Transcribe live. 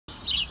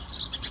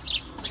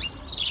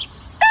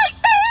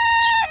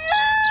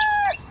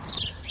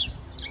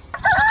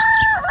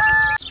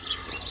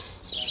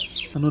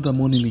Another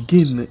morning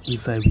again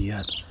inside we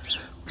had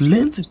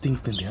plenty things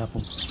then they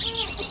happen.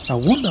 I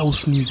wonder how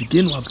sneeze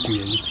again what go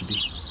here today.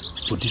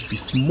 But this be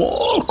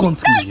small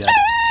country we had.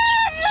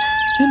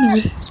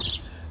 Anyway,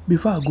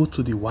 before I go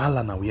to the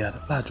wahala now we had,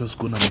 I just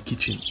go to my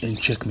kitchen and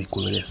check my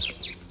colors.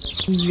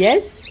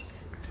 Yes,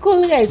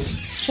 colors.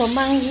 Some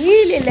man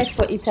really like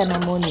for eat in the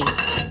morning.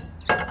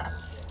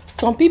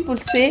 Some people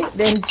say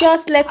them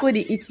just like when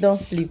they eat don't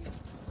sleep.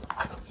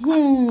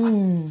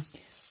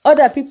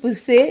 Other people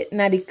say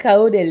na the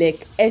cow they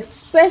like,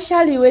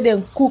 especially when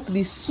they cook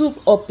the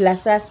soup or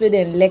plasas where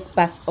they like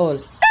pass all.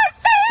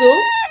 So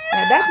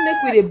now that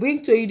make we dey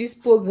bring to you this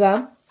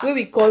program where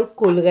we call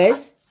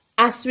Colores,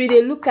 as we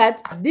dey look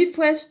at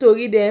different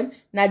story them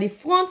na the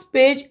front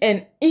page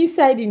and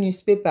inside the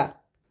newspaper.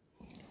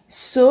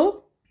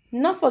 So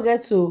not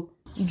forget to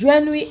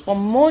join me on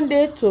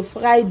Monday to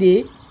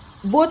Friday,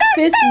 both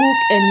Facebook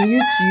and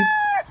YouTube.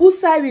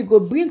 Usai we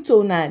go bring to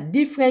una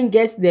different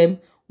guests them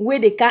where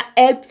they can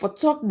help for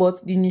talk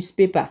about the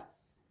newspaper.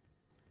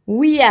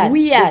 We are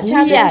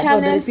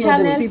channel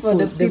for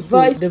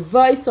the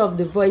voice of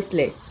the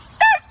voiceless.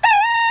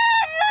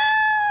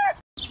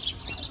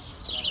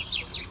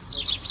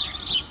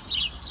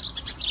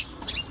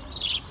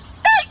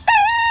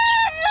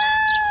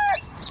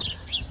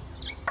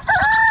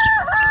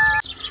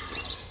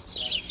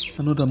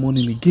 Another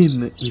morning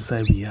again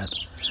inside we had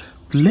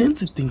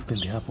plenty things then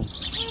they happen.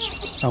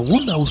 I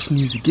wonder how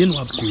sneeze again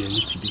what go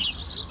here today.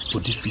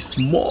 But this be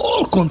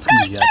small country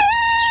we had.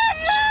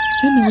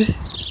 Anyway,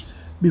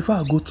 before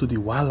I go to the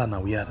wahala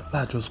now we had,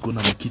 I just go to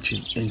my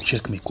kitchen and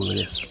check my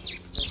colors.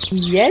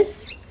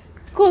 Yes,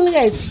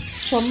 colors.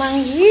 Some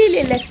man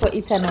really like for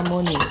eat in the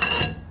morning.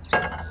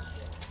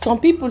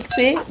 Some people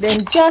say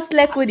them just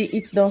like when they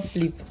eat don't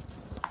sleep.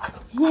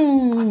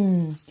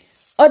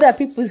 Other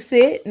people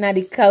say na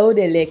the cow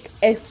they like,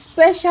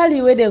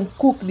 especially when they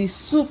cook the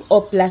soup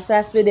or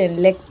plasas where they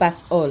like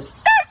pass all.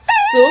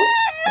 So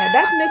now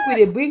that make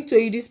we dey bring to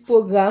you this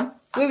program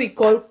where we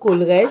call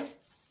Colores,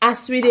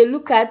 as we dey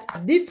look at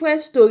different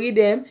story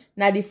them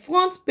na the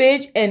front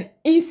page and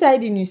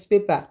inside the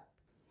newspaper.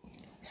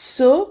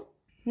 So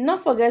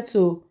not forget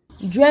to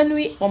join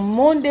me on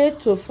Monday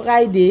to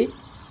Friday,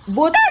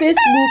 both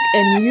Facebook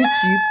and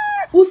YouTube.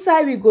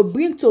 Usai we go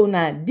bring to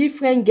una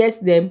different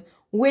guests them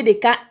where they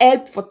can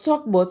help for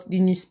talk about the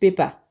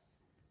newspaper.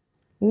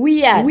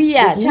 We are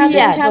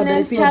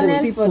channel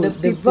for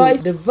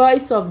the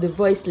voice of the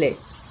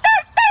voiceless.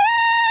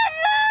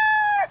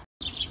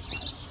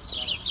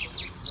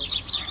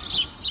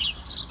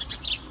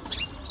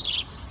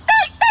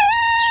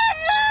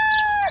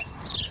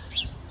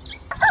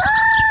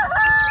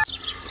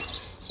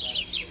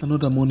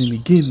 Another morning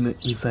again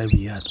inside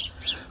we had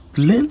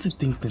plenty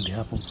things then they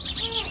happen.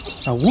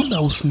 I wonder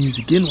how sneeze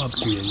again what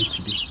go here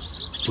today.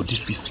 But this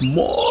be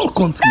small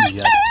country we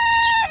had.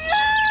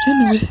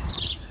 Anyway,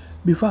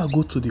 before I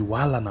go to the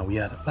wahala now we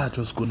had, I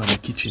just go to my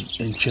kitchen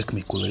and check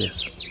my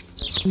colors.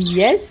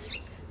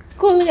 Yes,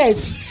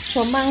 colors.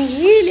 Some man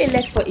really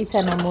like for eat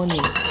in the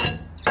morning.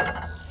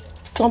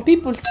 Some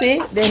people say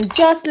them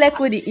just like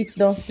when they eat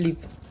don't sleep.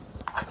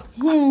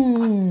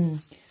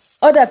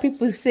 Other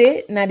people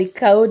say na the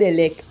cow they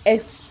like,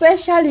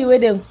 especially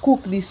when they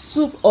cook the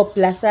soup or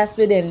plasas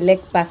where they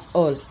like pass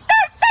all.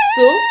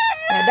 So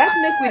now that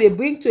make we dey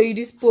bring to you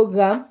this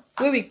program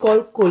where we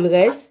call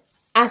Colores,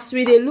 as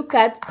we dey look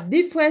at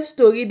different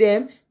story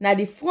them na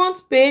the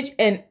front page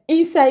and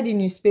inside the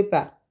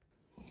newspaper.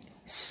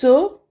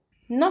 So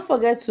not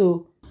forget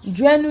to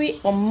join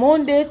me on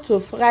Monday to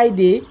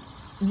Friday,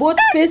 both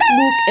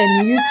Facebook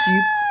and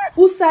YouTube.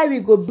 Usai we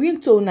go bring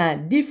to una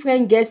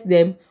different guests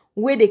them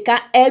where they can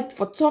help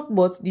for talk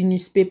about the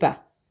newspaper.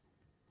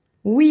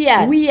 We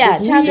are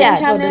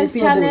channel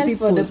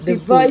for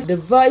the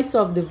voice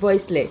of the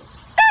voiceless.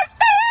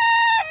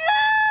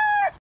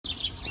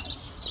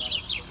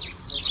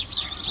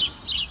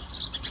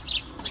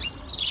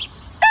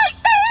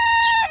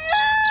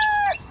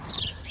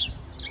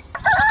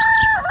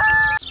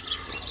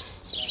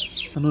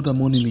 Another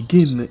morning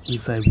again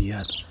inside we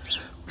had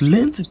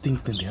plenty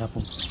things then they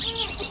happen.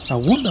 I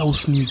wonder how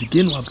sneeze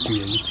again what go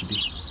here today.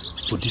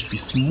 But this be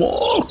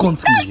small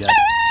country we had.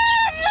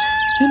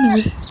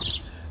 Anyway,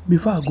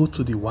 before I go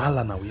to the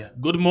wahala now we had.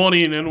 Good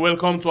morning and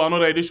welcome to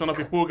another edition of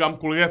a program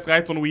Colores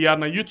right on we are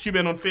on YouTube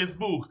and on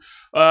Facebook.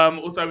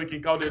 Also we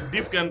can count the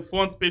different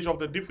front page of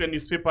the different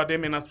newspaper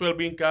them and as well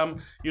bring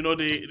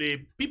the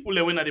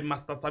people when are the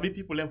master sabi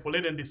people them for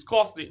let them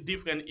discuss the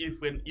different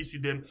issue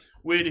them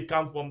where they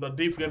come from the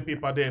different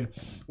paper them.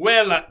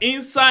 Well,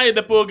 inside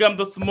the program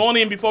this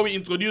morning before we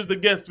introduce the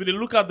guests, we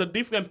look at the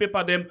different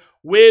paper them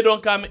where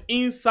don't come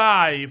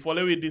inside for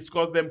let we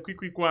discuss them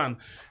quick one.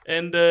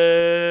 And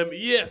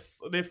yes,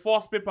 the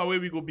first paper where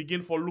we go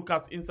begin for look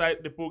at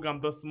inside the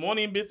program this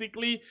morning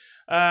basically.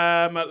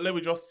 Let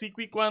me just see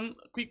quick one,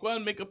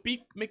 make a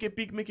peek.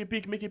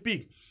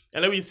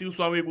 And let me see which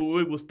one we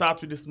will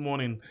start with this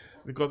morning.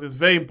 because it's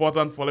very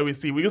important for let we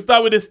see. We can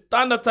start with the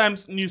Standard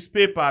Times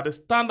newspaper. The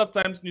Standard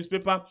Times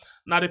newspaper,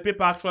 now the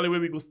paper actually where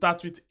we go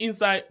start with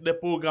inside the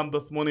program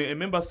this morning. And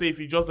remember, say if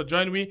you just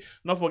join me,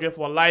 not forget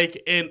for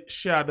like and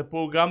share the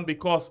program,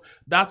 because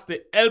that's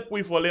the help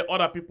we for let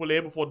other people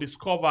able for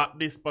discover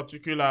this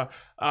particular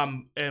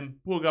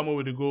program where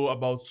we go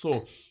about. So,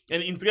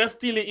 and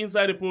interestingly,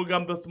 inside the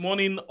program this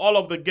morning, all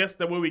of the guests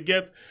that we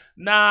get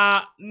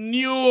now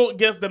new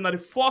guests them now the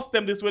first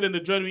time this way then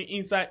they join me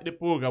inside the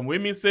program. We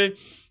mean say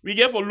we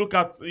get for look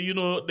at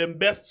the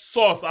best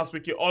source as we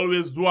can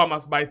always do them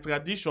as by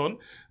tradition.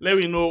 Let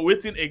we know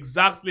waiting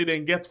exactly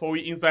then get for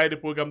we inside the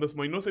program this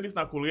morning. Say this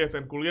na Kulres,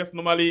 and Kulres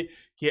normally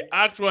can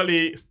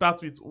actually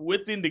start with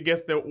waiting the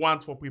guests they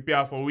want for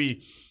prepare for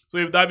we. So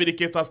if that be the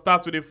case, I'll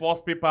start with the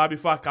first paper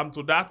before I come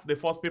to that. The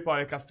first paper,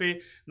 like I say,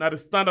 now the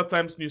Standard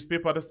Times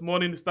newspaper this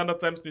morning. The Standard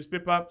Times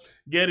newspaper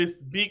get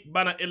this big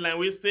banner headline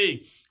we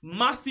say,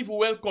 massive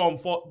welcome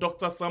for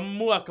Dr.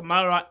 Samura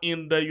Kamara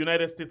in the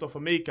United States of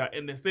America.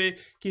 And they say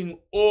King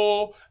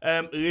O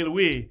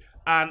Railway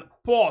and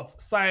Port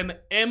sign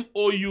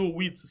MOU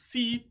with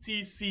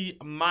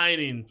CTC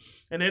Mining.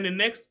 And then the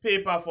next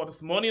paper for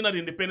this morning, the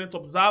Independent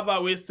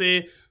Observer, we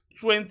say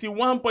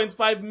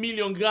 21.5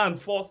 million grant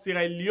for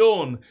Sierra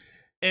Leone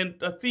and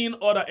 13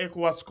 other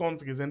ECOWAS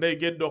countries. And then you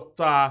get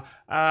Dr.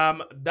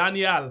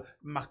 Daniel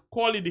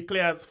Macaulay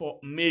declares for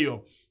mayor.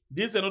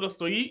 This is another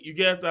story. You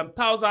get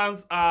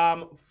thousands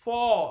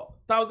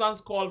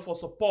call for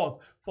support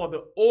for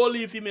the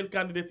only female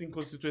candidate in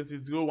constituency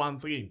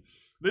 013.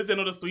 This is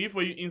another story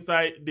for you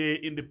inside the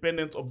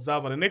Independent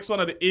Observer. The next one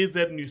are the AZ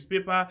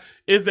newspaper.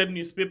 AZ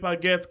newspaper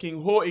gets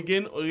King Ho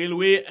again,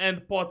 Railway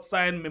and Port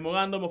sign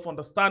memorandum of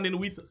understanding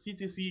with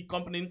CTC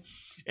company,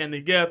 and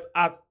they get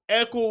at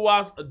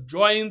ECOWAS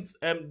joint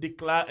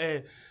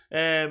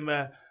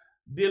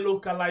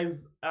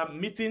delocalized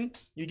meeting.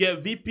 You get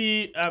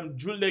VP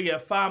Julia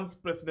Farms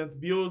President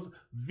Bio's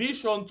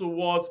vision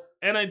towards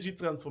energy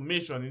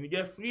transformation, and you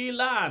get free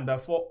land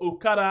for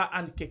Okada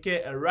and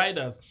Keke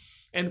riders.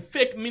 And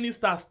fake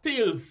minister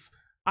steals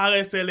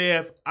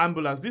RSLAF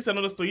ambulance. This is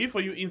another story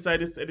for you inside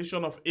this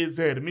edition of AZ.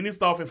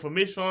 Minister of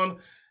Information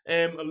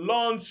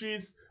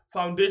launches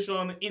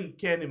foundation in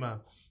Kenema.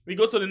 We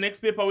go to the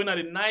next paper. We know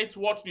the Night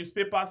Watch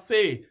newspaper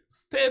say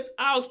State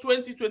House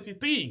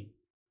 2023.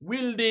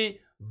 Will the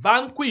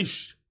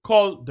vanquished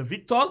call the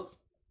victors?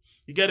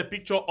 You get a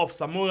picture of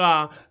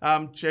Samura,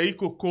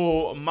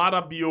 Cherikoko,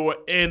 Marabio,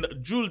 and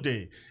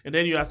Julde. And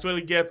then you as well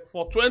get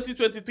for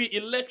 2023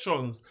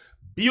 elections,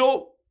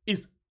 Bio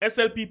is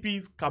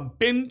SLPP's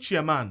campaign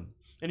chairman,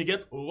 and you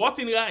get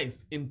rotten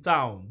rice in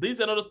town. This is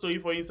another story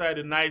for inside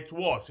the Night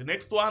Watch. The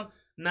next one,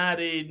 now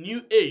the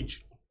New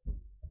Age.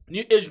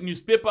 New Age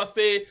newspaper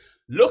say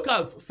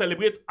locals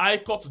celebrate High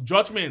Court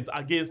judgment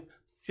against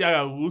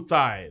Sierra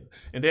Rutile.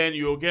 And then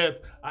you'll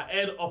get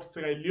ahead of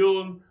Sierra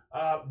Leone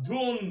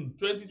June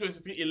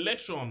 2023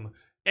 election,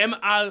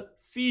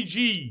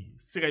 MRCG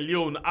Sierra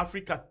Leone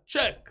Africa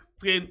check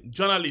train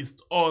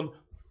journalists on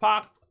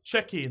fact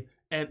checking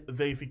and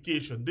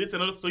verification. This is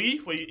another story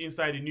for you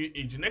inside the New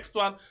Age. Next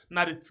one,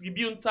 now the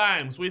Tribune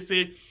Times, we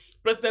say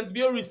President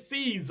Bio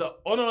receives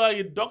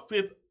honorary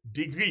doctorate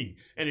degree,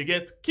 and you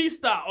get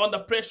Keystar under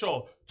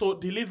pressure to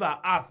deliver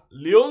as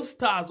Leone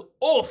Stars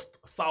host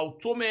Sao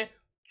Tome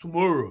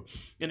tomorrow.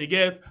 And you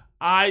get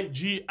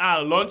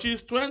IGR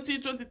launches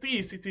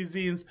 2023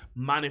 Citizens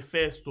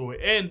Manifesto,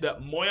 and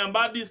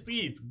Moyamba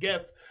District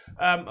gets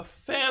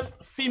first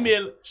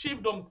female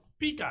chiefdom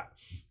speaker,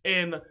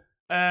 and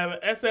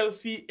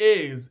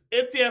SLCA's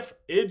ATF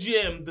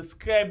AGM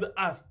described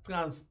as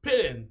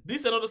transparent.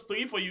 This is another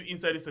story for you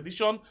inside this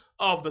edition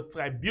of the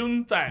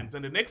Tribune Times.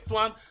 And the next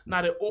one,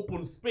 now the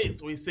open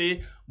space, we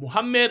say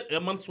Mohammed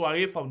Rahman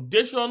Soare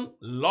Foundation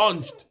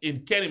launched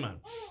in Kenema.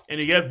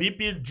 And you get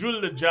VP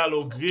Jules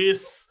Jallo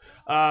Grace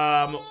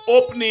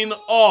opening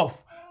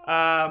of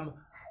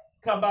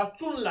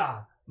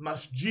Kabatullah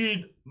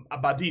Masjid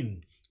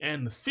Abadin.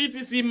 And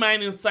CTC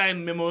Mining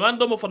signed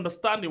memorandum of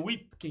understanding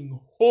with King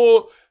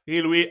Ho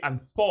Railway and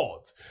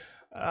Port.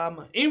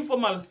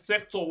 Informal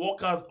sector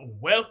workers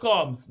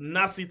welcomes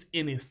NACIT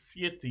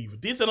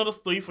initiative. This is another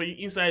story for you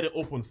inside the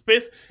open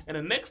space. And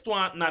the next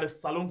one, now the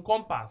Salon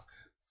Compass.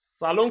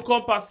 Salon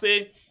Compass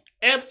say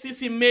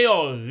FCC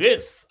Mayor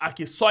race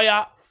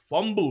Akisoya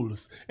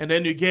fumbles. And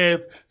then you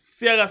get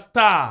Sierra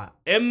Star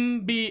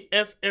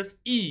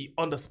MBSSE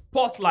on the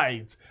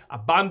spotlight.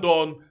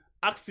 Abandoned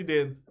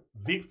accident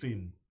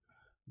victim.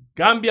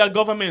 Gambia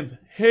government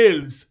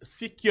hails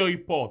secure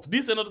report.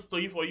 This is another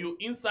story for you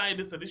inside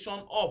this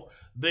edition of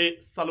the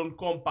Salon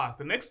Compass.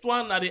 The next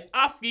one are the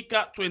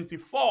Africa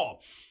 24.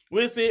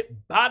 We say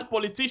bad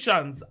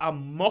politicians are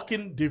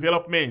mocking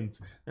development.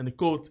 And the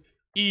quote,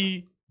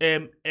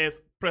 EMF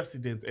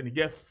president. And you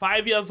get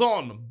 5 years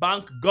on,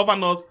 bank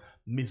governors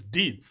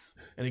misdeeds.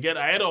 And you get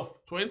ahead of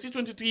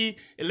 2023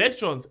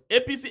 elections,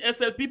 APC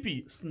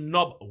SLPP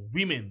snub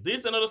women. This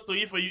is another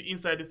story for you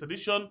inside this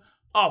edition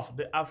of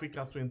the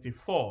Africa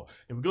 24.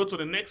 If we go to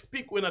the next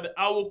pick, we're at the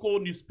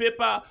Awoko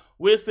newspaper,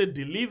 we say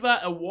deliver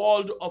a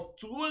world of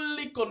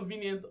truly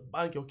convenient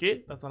bank.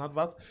 Okay, that's an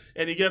advert.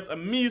 And you get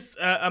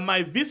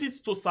my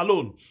visits to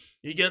salon.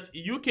 You get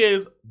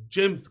UK's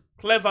James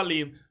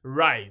Cleverlin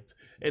Wright.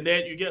 And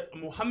then you get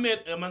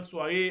Mohammed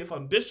Mansouri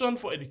Foundation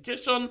for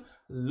Education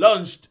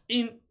launched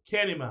in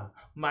Kenema.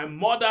 My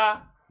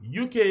mother,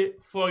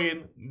 UK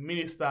Foreign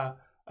Minister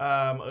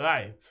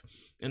Wright.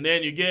 And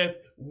then you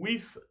get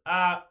with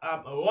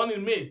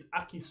running mate,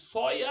 Aki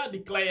Sawyer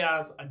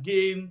declares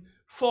again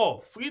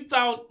for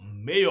Freetown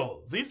Mayor.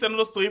 This is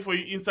another story for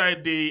you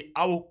inside the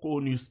Awoko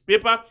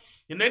newspaper.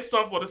 The next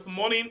one for this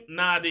morning,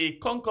 now the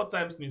Concord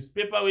Times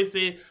newspaper, we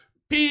say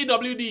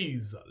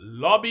PWDs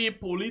lobby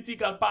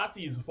political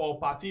parties for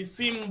party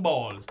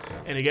symbols.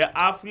 And you get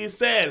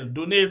AfriCell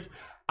donate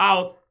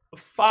out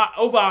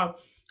over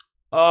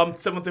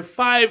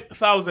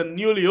 75,000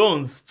 new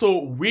leones to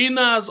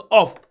winners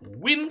of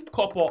Win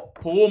Copper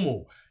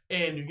promo.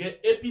 And you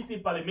get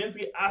APC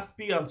parliamentary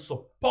aspirant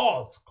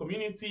support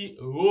community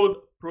road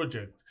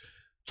project.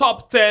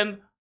 Top 10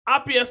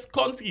 happiest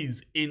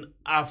countries in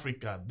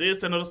Africa.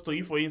 There's another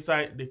story for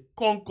inside the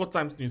Concord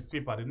Times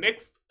newspaper. The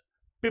next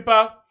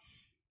paper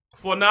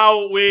for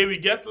now, where we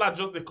get like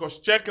just the cross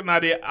check now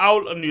the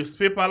Owl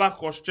newspaper like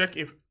cross check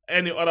if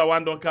any other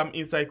one don't come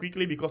inside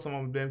quickly because some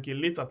of them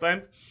can later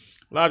times.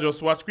 Let's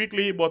just watch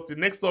quickly, but the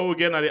next one we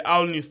get at the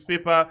Owl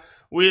newspaper,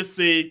 we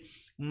say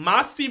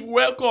massive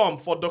welcome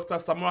for Dr.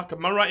 Samura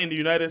Kamara in the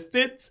United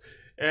States,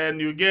 and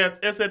you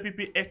get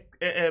SLPP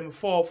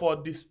for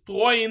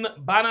destroying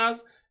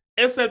banners,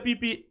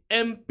 SLPP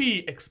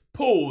MP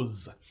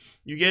expose.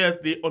 You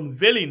get the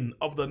unveiling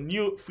of the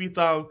new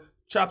Freetown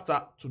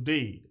chapter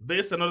today.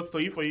 There's another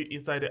story for you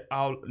inside the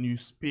Owl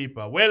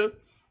newspaper. Well,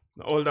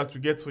 all that we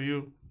get for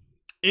you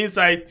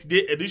inside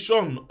today's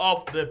edition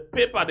of the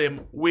paper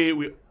them where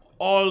we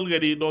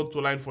already done to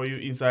line for you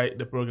inside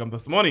the program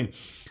this morning.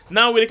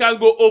 Now we can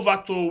go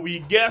over to we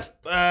guest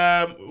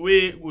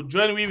we will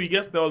join we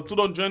guest they all two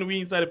don't join we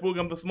inside the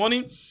program this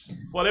morning.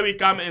 For then we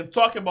come and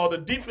talk about the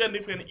different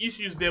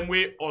issues them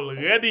we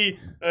already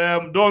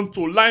done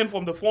to line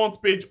from the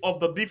front page of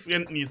the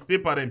different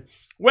newspaper them.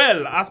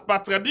 Well, as per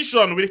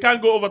tradition, we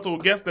can go over to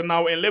guest them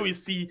now and let we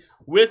see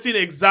what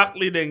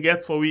exactly then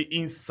get for we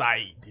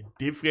inside the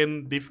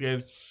different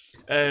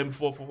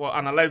for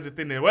analyze the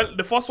thing there. Well,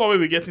 the first one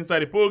we get inside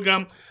the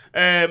program,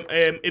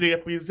 it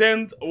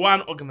represents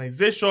one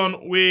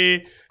organization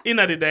where in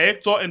the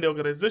director and the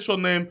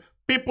organization name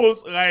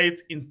People's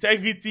Rights,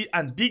 Integrity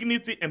and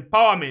Dignity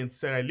Empowerment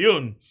Sierra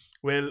Leone.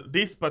 Well,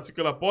 this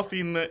particular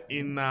person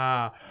in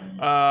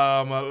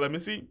let me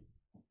see.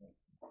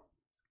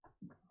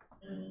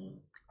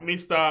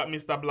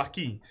 Mr.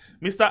 Blackie.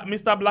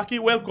 Mr. Blackie,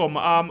 welcome.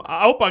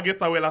 I hope I get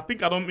well. I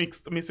think I don't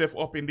mix myself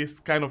up in this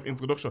kind of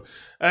introduction.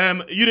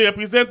 You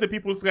represent the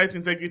People's Rights,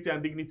 Integrity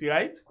and Dignity,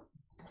 right?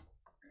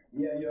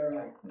 Yeah, you're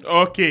right.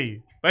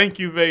 Okay. Thank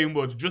you very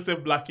much.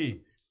 Joseph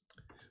Blackie.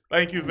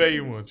 Thank you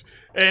very much.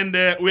 And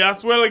we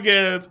as well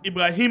get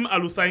Ibrahim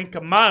Alusain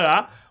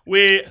Kamara.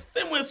 We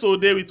same way so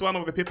there with one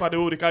of the paper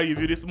they can give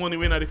you this morning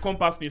when at the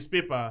Compass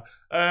newspaper.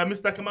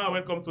 Mr. Kamara,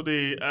 welcome to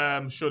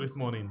the show this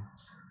morning.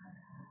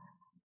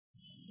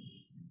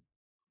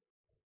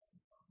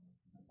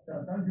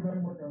 Thank you very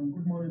much and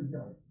good morning,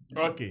 guys.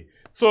 Okay,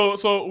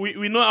 so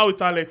we know how it's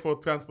like for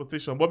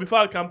transportation, but before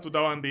I come to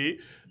that one day,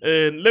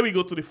 let me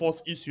go to the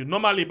first issue.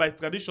 Normally, by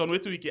tradition, we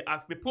can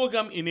ask the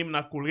program in name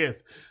na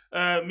Coolres.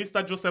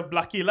 Mr. Joseph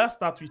Blackie, let's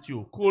start with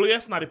you.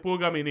 Coolres na the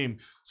program in name.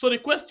 So the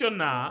question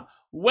now,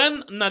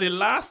 when na the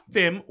last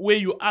time where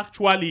you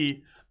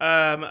actually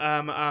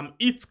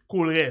eat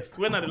Coolres?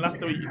 When na the last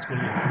time you eat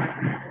Coolres?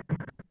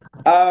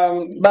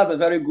 That's a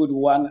very good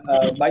one.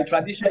 By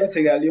tradition,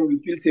 Sierra Leone, we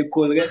feel say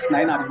Coolres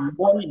nine and the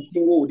morning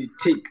thing what they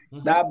take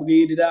that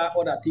breed, that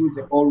other things,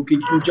 or we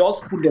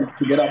just put them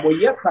together. But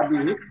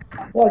yesterday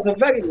was the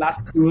very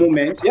last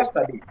moment.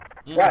 Yesterday,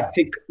 where I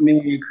take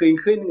me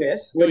crane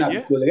rest when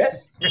I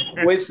Coolres,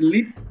 we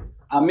sleep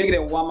and make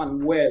the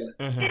woman well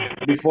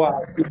before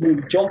I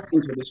even jump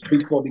into the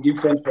street for the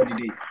different for the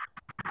day.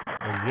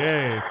 Oh,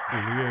 yeah, cool,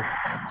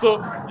 yes.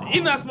 So,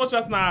 in as much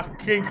as na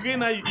crane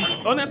you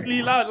eat,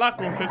 honestly, la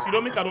confess, you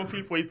don't make I don't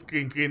feel for it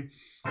crane.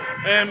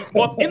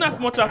 But in as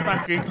much as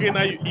na crane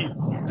you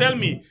eat, tell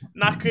me,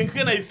 na crane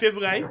your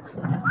favorite?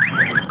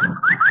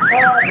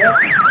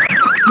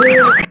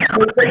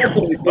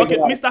 Okay,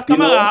 Mr.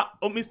 Kamara,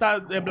 or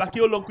Mr.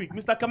 Blackie, long quick.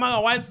 Mr.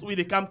 Kamara, once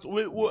we come to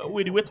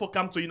we wait for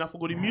come to you now for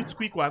go the mute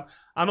quick one,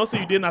 and also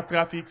you did na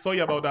traffic. Sorry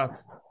about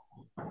that.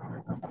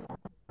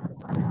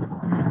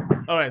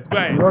 All right, go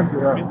ahead,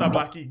 Mr.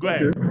 Blackie. Go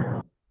ahead.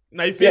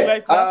 Now your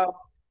favorite?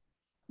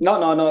 No.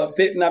 Now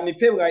my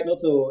favorite not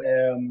to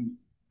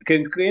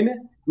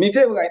crane. My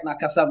favorite na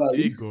cassava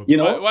leaf. You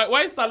know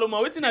why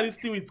Saloma? Waiting at this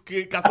thing with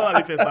cassava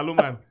leaf and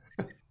Saloma.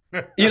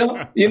 you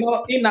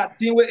know, in that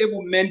thing where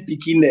able men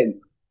picking them.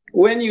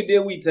 when you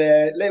deal with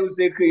let's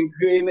say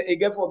grain,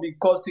 again for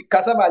because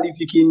cassava leaf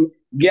you can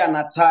get an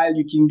attile,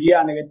 you can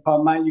get an red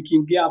palm, you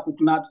can get a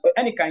coconut, or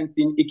any kind of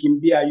thing. It can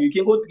be you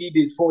can go 3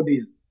 days, 4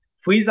 days.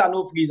 Freezer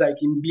no freezer, it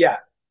can be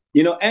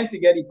you know. Hence you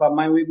get the palm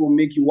we will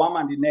make you warm,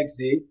 and the next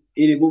day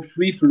it will go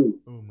free flow.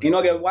 You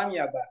know, get 1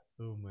 year back.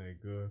 Oh my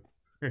god.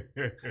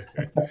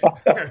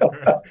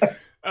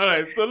 All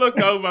right, so look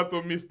over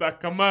to Mr.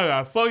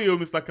 Kamara. Sorry,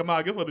 Mr. Kamara,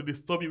 I get for the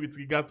disturb you with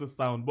regard to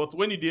sound, but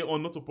when you did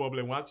on, not a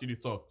problem. Once you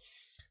talk,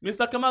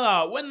 Mr.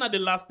 Kamara, when not the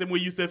last time where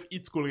you self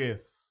eat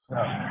coolers?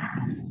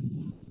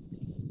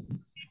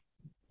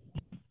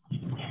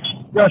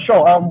 Yeah,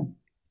 sure.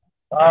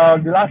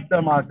 The last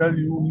time I tell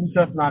you,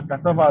 Mrs. Na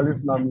cassava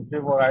leaf na my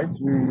favorite.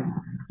 We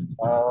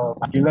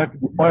elect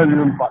the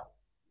oil part,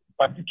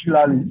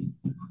 particularly.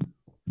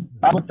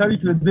 I will tell you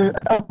today,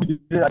 every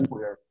day I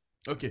go.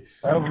 Okay.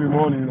 Every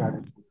morning I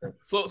go.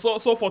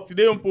 So for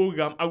today on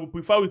program, I would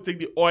prefer we take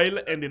the oil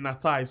and the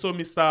natai. So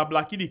Mr.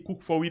 Blackie they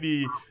cook for we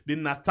the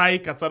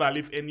natai cassava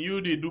leaf, and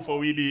you they do for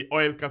we the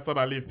oil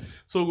cassava leaf.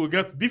 So we'll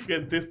get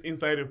different taste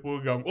inside the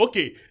program.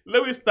 Okay,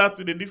 let me start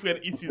with the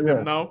different issues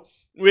now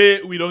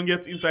where we don't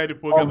get inside the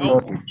program.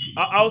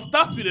 I'll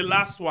start with the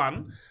last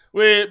one.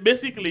 Where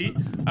basically,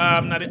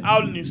 now the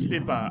Owl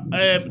newspaper,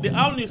 the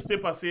Owl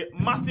newspaper say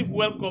massive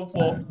welcome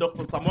for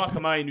Dr. Samura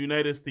Kamara in the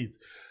United States.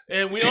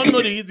 And we all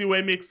know the reason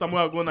why make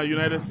Samura go to the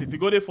United States. He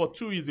go there for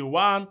 2 reasons.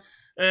 One,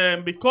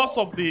 because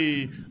of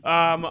the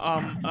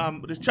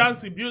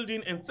Chancery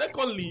building, and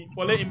secondly,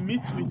 for letting him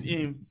meet with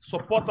him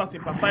supporters,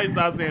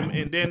 sympathizers,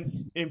 and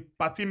then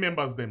party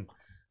members them.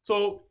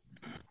 So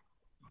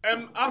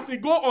as he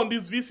go on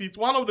this visit,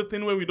 one of the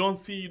things where we don't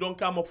see, you don't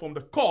come up from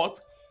the court.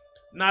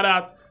 Now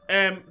that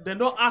they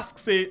don't ask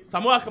say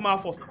Samura Kamara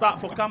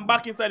for come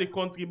back inside the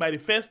country by the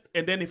first,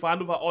 and then if I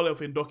hand over all of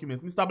the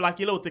documents, Mr.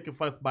 Blackie will take a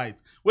first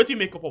bite. What do you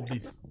make up of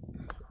this?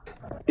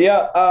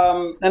 Yeah,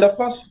 in the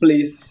first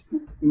place,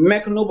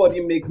 make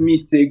nobody make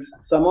mistakes.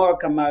 Samura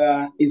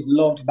Kamara is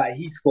loved by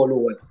his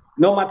followers.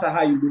 No matter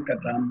how you look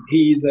at him,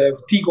 he is a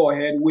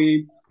figurehead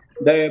with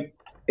the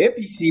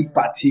APC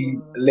party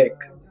leg.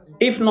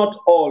 If not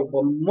all,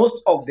 but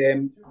most of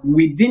them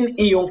within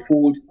Ion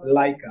fold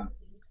like him.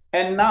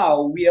 And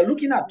now we are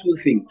looking at two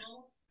things.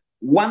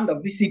 One, the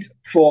visit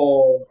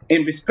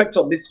in respect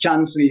of this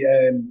Chancery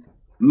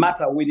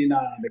matter within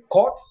the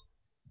court.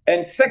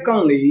 And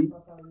secondly,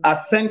 are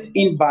sent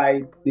in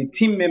by the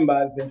team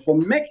members for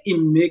make a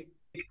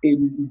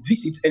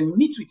visit and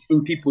meet with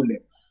in people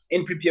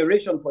in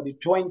preparation for the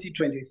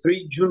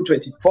 2023 June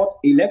 24th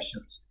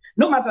elections.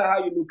 No matter how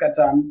you look at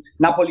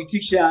na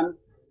politician,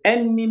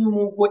 any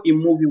move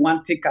you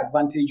want to take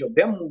advantage of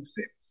them moves.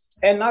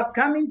 And now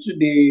coming to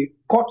the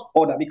court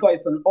order, because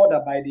it's an order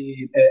by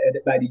the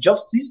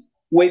justice,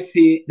 we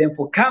say then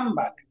for come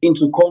back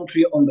into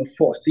country on the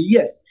 4th.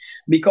 Yes,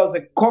 because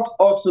the court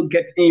also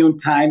get in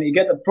time, you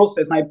get the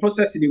process. Now, the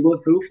process they go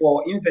through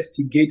for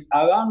investigate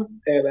around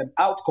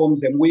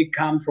outcomes and we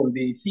come from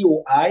the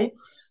COI.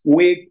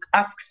 We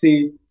ask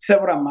say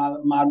several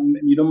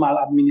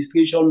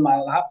maladministration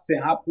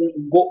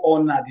happen go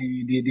on at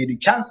the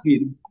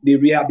Chancery, the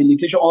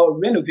rehabilitation or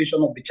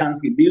renovation of the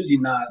Chancery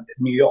building in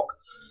New York.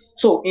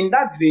 So in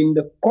that vein,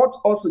 the court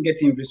also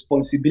getting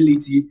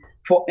responsibility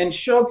for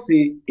ensure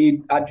say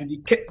it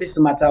adjudicate this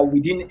matter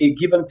within a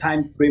given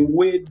time frame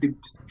where the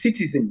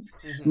citizens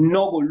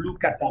no go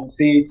look at and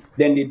say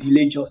then they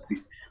delay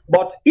justice.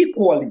 But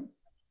equally,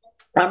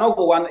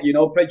 another one,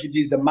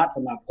 prejudice the matter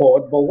in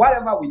court, but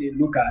whatever we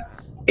look at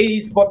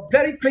is but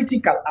very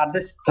critical at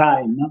this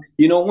time.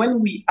 When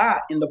we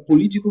are in the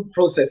political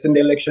process, in the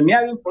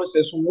electioneering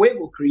process, we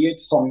will create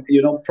some,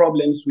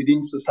 problems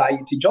within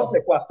society, just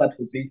like what I started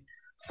to say.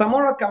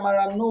 Samura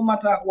Kamara, no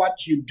matter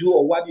what you do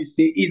or what you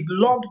say, is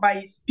loved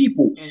by his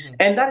people.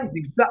 And that is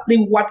exactly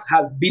what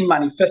has been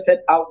manifested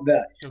out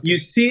there. Okay. You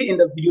see in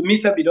the video,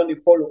 Mr. We don't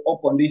follow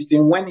up on this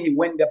thing. When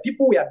the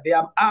people were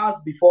there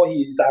hours before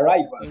his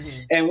arrival.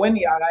 And when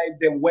he arrived,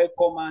 they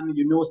welcome and,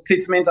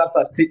 statement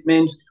after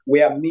statement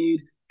were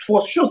made.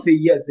 For sure, say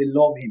yes, they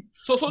love him.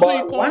 So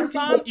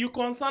you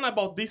concerned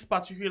about this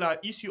particular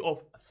issue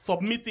of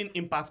submitting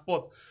in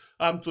passport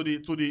to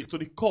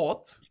the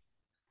court?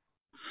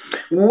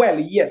 Well,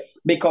 yes,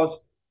 because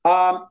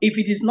if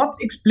it is not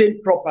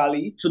explained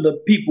properly to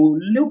the people,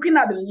 looking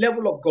at the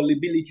level of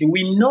gullibility,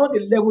 we know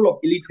the level of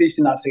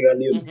illiteracy in Sierra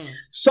Leone.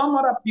 Some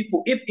other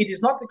people, if it is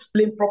not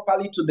explained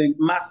properly to the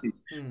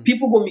masses,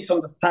 people will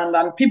misunderstand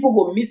and people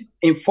will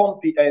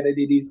misinform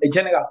the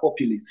general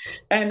populace.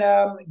 And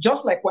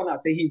just like when I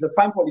say he's a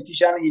fine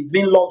politician, he's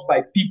been loved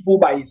by people,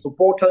 by his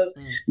supporters,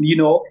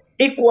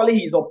 equally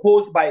he's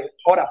opposed by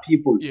other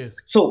people. Yes.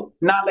 So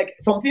now, like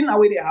something that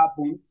way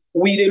happen.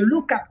 We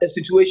look at a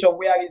situation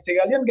where in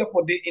Sierra Leone get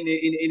for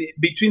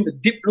between the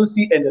deep blue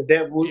sea and the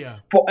devil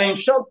for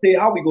ensure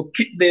how we go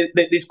keep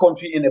this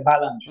country in a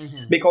balance.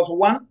 Because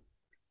one,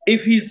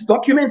 if his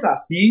documents are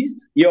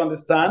seized, you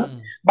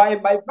understand, by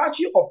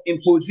virtue of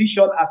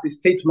imposition as a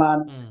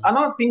statesman, I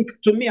don't think,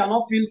 to me, I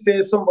don't feel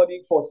say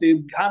somebody for say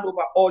hand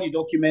over all the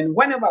documents.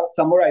 Whenever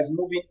Samura is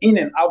moving in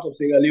and out of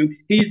Sierra Leone,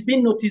 he is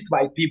being noticed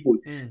by people.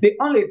 The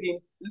only thing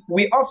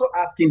we also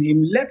asking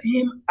him, let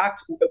him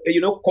act,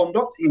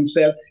 conduct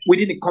himself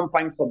within the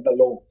confines of the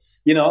law.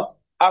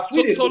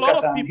 So a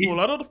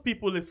lot of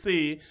people they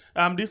say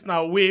this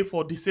now way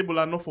for disabled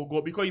and not for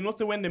go, because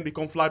say when them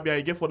become flag bearer,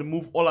 you get for the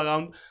move all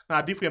around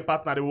now different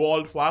parts of the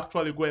world for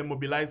actually go and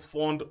mobilize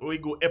fund or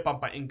go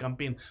up in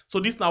campaign.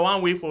 So this now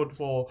one way for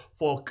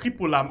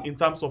cripple in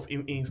terms of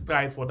in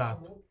stride for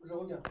that.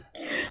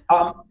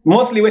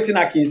 Mostly waiting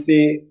I can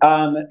say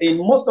in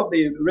most of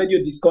the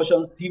radio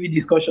discussions, TV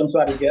discussions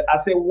I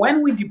say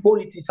when we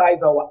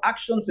depoliticize our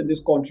actions in this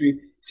country,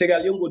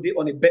 Sierra Leone will be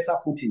on a better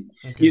footing.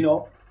 Okay.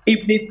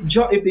 If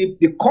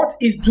the court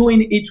is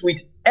doing it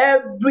with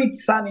every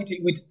sanity,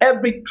 with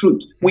every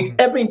truth, with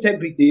every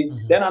integrity,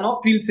 then I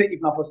not feel say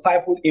it not for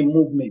stifle a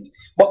movement.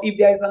 But if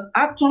there is an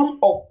atom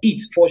of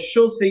it for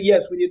sure, say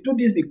yes, we do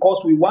this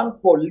because we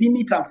want for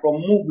limit and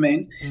from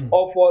movement,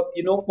 or for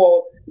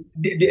for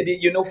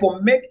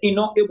make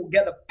able to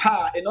get the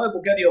power, able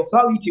to get the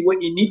authority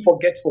where you need for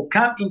get for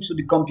come into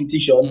the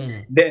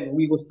competition, then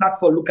we will start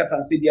for look at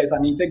and say there is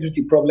an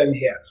integrity problem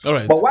here. All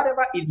right. But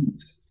whatever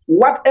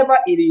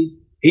it is,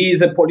 he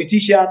is a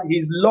politician.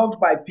 He's loved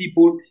by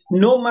people.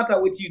 No matter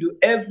what you do,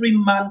 every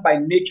man by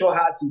nature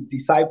has his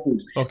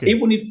disciples. Okay.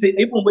 Even when you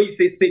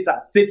say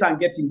Satan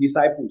getting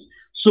disciples.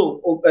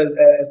 So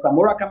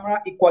Samura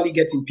Kamara equally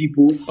getting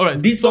people. All right.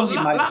 This so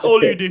let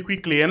all you do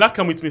quickly, and that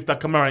come with Mr.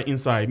 Kamara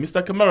inside.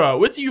 Mr. Kamara,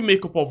 what do you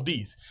make up of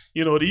this?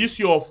 The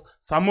issue of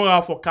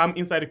Samura for come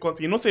inside the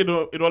country. Say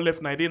it all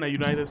left Nigeria,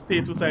 United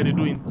States, what side they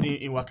do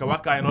in Waka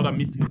Waka and other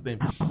meetings them.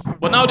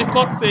 But now the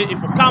court say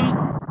if you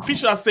come.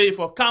 Officials say if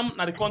you come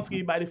to the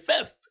country by the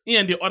 1st,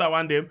 and the other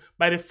one them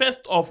by the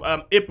 1st of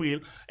April,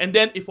 and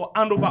then if you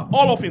hand over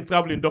all of him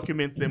traveling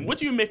documents them, what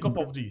do you make up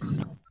of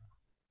this?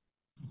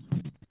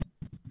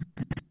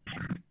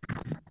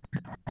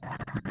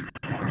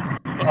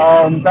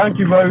 Okay. Thank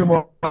you very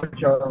much.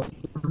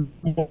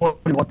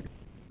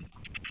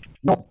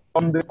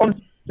 From the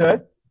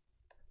onset.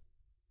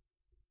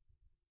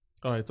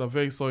 All right, I'm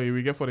very sorry.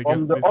 We get for the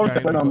guest this guy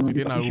because he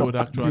didn't road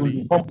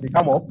actually. They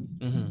come up.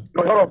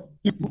 A lot of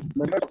people.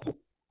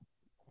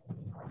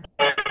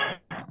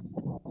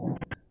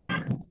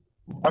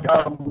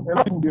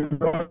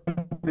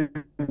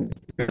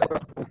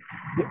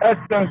 The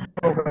essence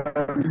of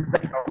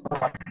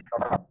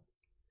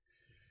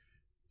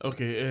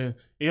okay,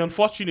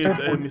 unfortunate,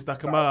 Mr.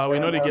 Kamara, we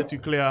know they get you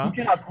clear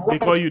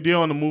because you there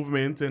on the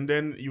movement and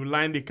then you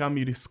line the cam,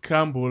 you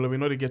scramble. We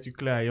know they get you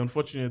clear.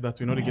 Unfortunate that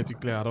we know they get you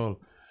clear at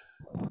all.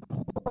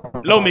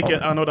 Let's make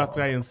it another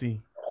try and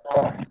see.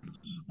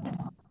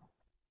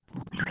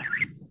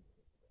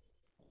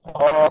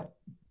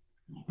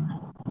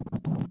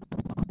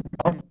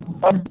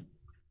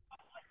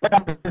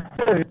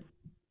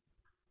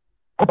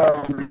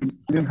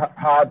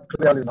 Hard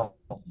clearly now.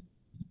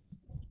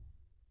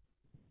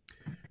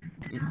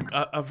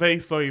 I'm very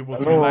sorry,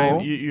 but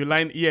you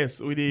line yes,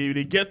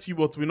 we get you,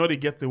 but we know they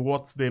get the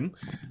what's them.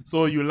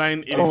 So you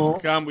line it is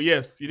scramble.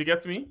 Yes, you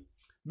get me?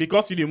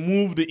 Because you didn't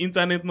move the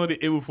internet, not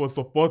able for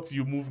support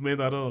you movement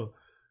at all.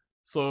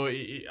 So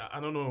I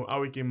don't know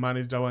how we can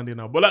manage that one day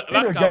now. But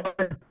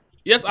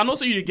yes, and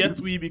also you get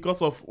we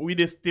because of we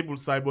the stable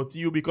side, but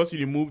you because you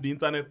didn't move the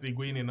internet, they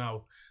go in and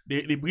out.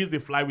 They breeze they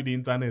fly with the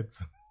internet.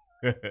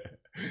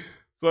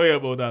 Sorry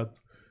about that.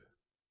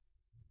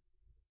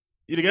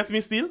 You get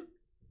me still?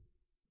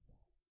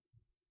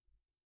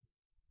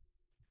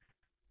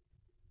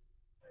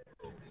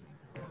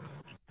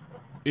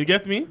 You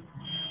get me?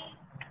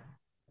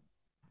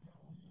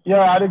 Yeah,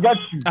 I got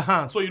you.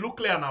 So you look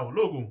clear now.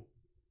 Logo.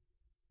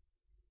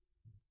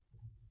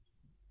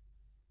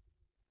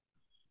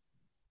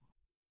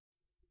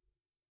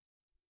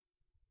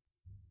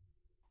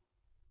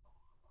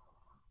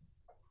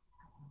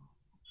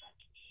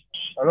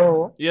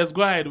 Hello? Yes,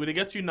 go ahead. We'll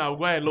get you now.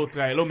 Go ahead,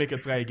 try. Make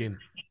it try again.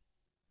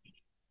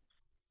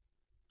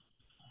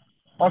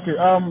 Okay,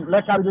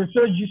 like I was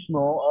saying just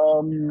now,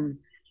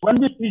 when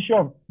this issue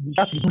of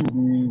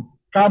the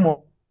come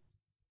up,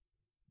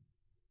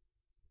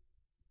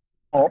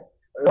 a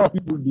lot of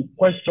people the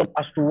question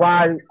as to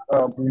why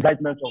the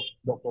indictment of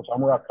Dr.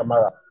 Samura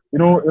Kamara. A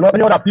lot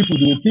of other people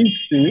they think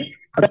say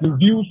that the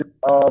views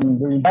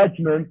the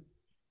indictment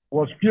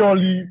was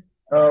purely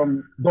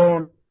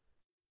done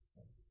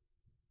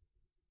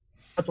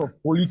out of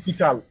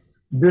political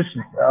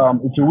basis.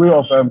 It's a way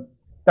of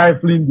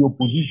stifling the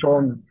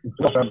opposition,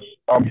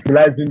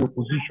 utilizing the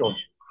opposition.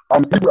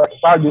 People as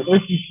far as the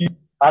ACC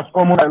has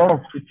come on a lot of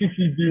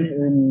criticism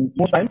in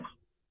most times.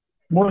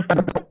 Mr.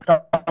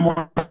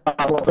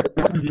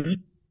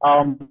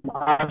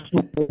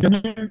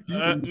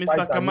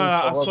 Kamara,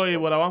 I'm sorry,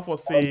 what I want to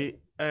say,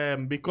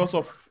 because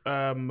of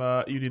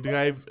you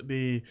drive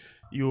the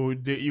you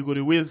go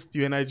to waste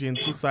your energy in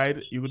two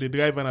sides. You go to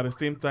drive, and at the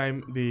same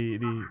time they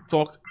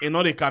talk and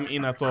not they come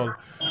in at all.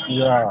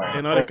 Yeah.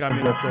 And not they come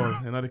in at all.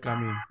 And not they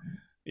come in.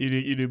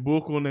 You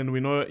book on, and we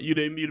know you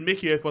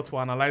make your effort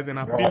for analyzing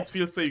and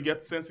feel say you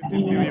get sensitive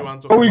the way you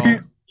want to talk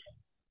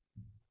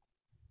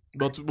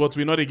about. But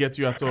we know they get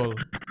you at all.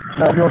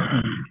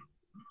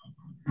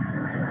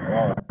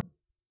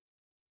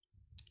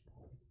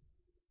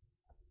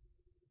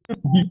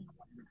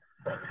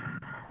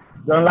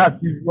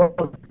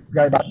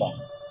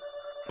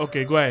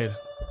 Okay, go ahead.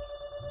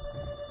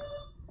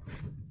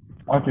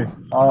 Okay.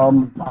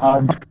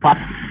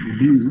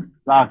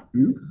 Last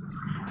week.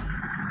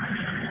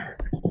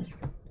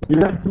 You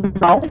let me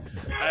now?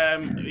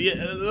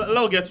 Yeah,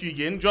 I'll get you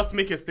again. Just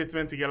make a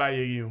statement together, I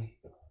hear you.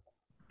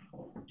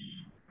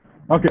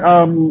 Okay.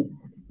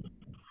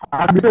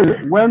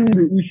 When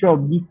the issue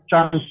of this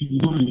chance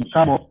will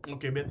come up,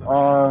 okay, better.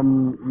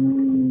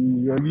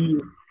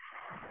 Really,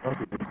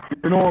 okay.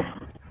 You know,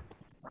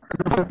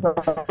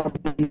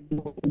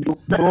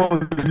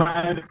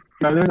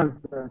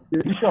 the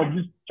issue of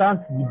this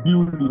chance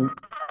building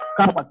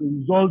come up as a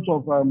result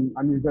of an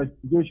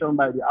investigation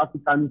by the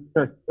Africanist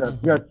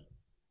Press,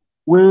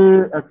 we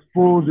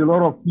expose a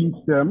lot of things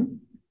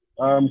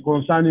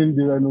concerning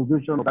the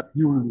renovation of that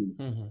building.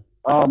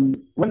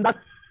 When that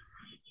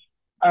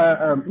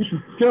issue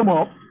came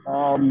up,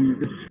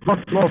 it got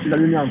a lot of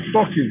Iranians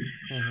talking,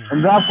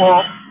 and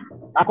therefore,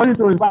 according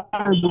to one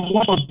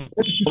of the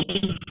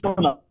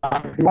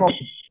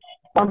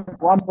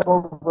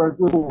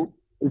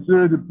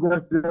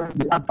president,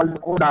 they actually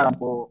ordered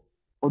for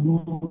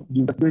do the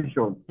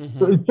investigation.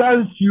 So it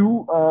tells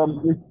you,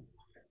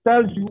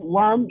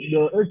 one,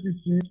 the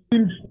ACC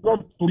seems not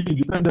to be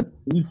independent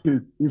in this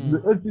case. If the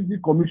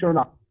ACC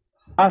commissioner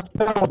has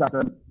told that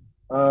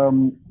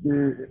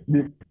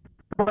the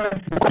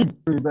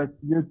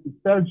investigate, it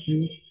tells you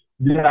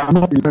they are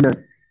not independent.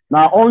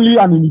 Now, only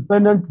an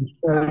independent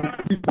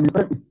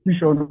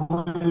institution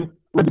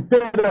will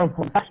depend on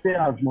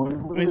taxpayers' money.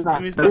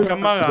 Mr.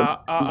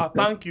 Kamara, I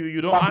thank you.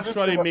 You don't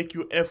actually make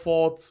your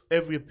efforts,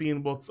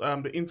 everything, but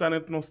the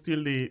internet not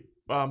still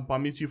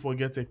permit you to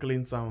get a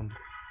clean sound.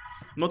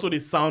 Not to the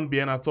sound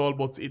being at all,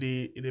 but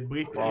it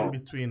break in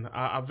between.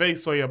 I'm very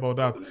sorry about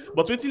that.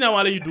 But what thing I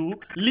want you do,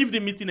 leave the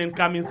meeting and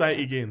come inside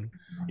again.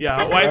 Yeah,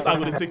 otherwise I'm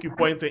going to take your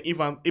point and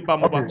even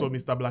over to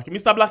Mr. Blackie.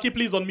 Mr. Blackie,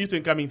 please unmute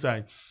and come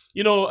inside.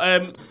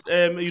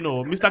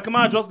 Mr.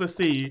 Kamara just to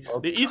say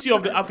the issue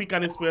of the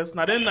African Express,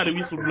 now then not the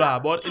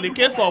whistleblower, but in the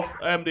case of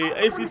the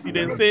ACC,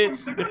 then say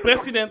the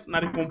president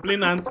not the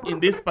complainant in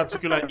this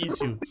particular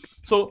issue.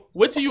 So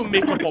what do you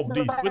make up of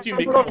this? What do you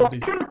make up of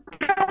this?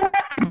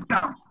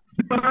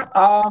 We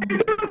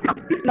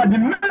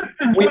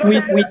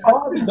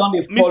already done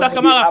a Mr.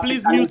 Kamara,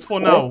 please mute for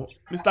now.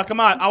 Mr.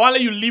 Kamara, I want to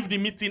let you leave the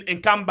meeting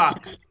and come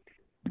back.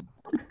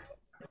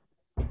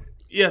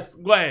 Yes,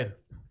 go ahead.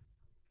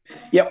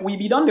 Yeah, we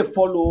be done to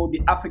follow the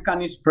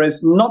Africanist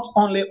Press, not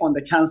only on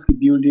the Chancery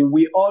building.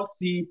 We all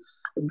see,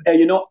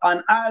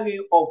 an array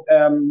of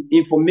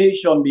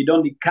information be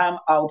done to come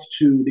out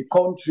to the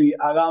country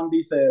around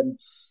this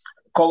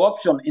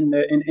corruption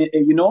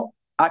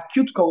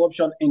acute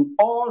corruption in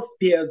all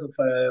spheres of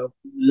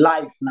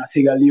life in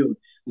Sierra Leone,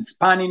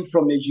 spanning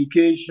from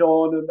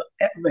education,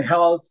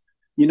 health,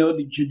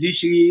 the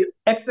judiciary,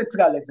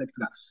 etc.,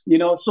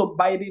 etc. So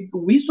by the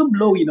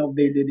whistleblowing of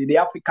the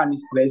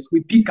Africanist Press,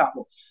 we pick up.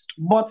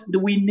 But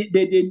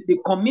the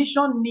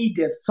commission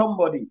needed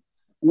somebody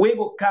who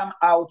will come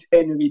out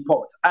and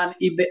report. And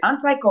if the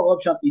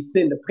anti-corruption is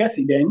saying the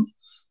president,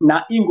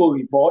 now he go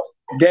report,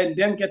 then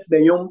gets the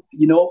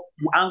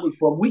angle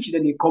from which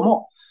then they come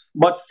up.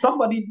 But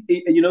somebody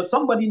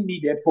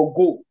needed for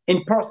go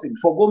in person,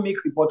 for go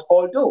make report.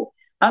 Although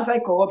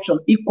anti-corruption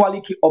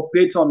equally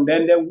operates on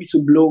them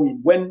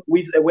whistleblowing when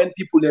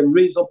people then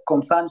raise up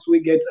concerns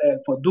we get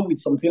for do with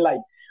something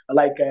like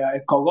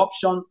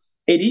corruption.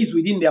 It is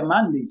within their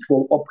mandates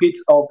for operate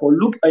or for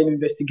look and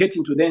investigate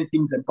into them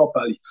things and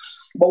properly.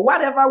 But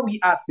whatever we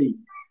are saying,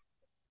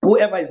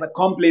 whoever is a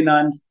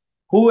complainant,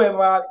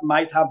 whoever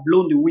might have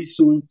blown the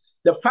whistle,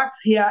 the fact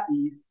here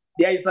is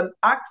there is an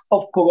act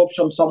of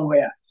corruption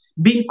somewhere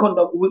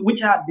which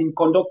had been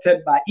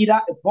conducted by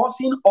either a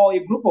person or a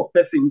group of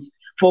persons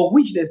for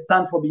which they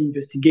stand for being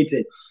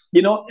investigated.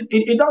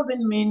 It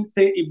doesn't mean,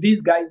 say, if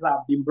these guys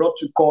have been brought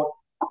to court,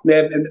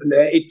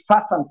 it's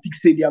fast and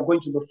fixed, they are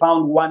going to be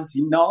found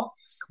wanting now.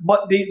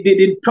 But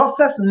the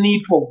process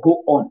need for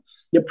go on.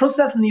 The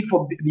process need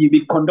for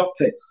be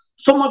conducted.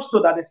 So much so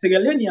that the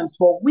Sierra Leoneans,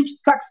 for which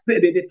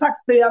the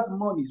taxpayers'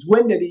 monies,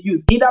 when they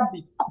use either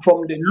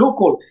from the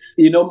local,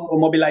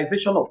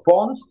 mobilization of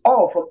funds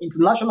or from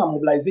international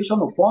mobilization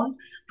of funds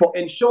for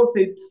ensure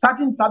say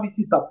certain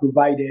services are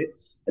provided,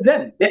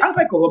 then the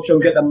anti-corruption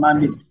get a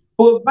mandate.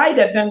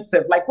 Provided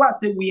themselves, like what I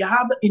said, we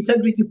have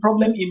integrity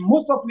problem in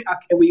most of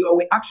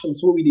our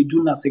actions. So we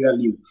do not Sierra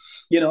Leone.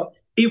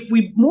 If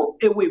we move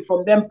away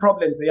from them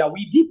problems, we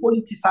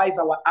depoliticize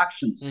our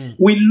actions.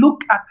 We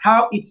look at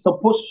how it's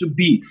supposed to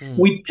be.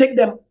 We take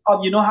them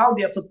how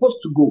they're supposed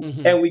to go,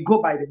 and we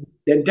go by them,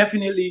 then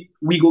definitely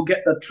we go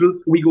get the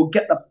truth, we go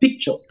get the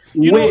picture.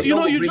 You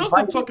just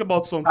to talk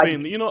about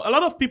something. You know, a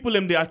lot of people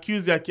they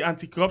accuse the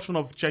anti-corruption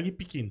of cherry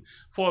picking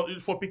for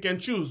pick and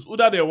choose. Who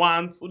that they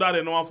want, who that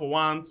they no one for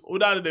want, who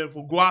that they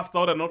for go after,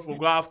 or they not for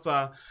go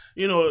after.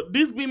 You know,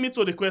 this brings me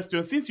to the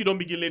question, since you don't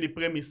begin lay the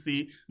premise,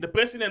 say the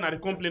president are the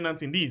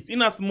complainant in this,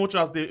 in as much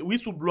as the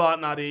whistleblower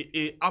now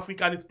the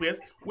African Express,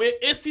 where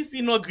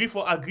ACC not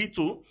agree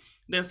to,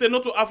 then say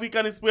no to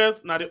African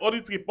Express, now the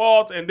audit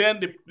report, and then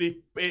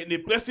the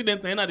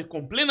president and the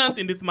complainant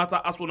in this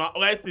matter as well,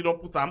 right, they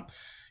don't put them.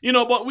 You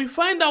know, but we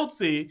find out,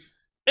 say,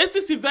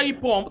 ACC very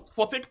pumped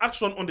for take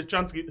action on the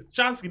chance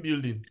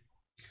rebuilding.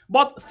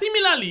 But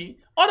similarly,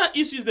 other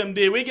issues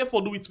we get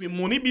for do it with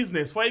money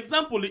business. For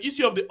example, the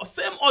issue of the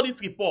same audit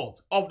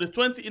report of the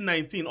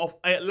 2019 of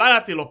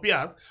Lara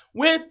Telopias,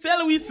 where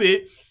we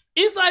say,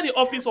 inside the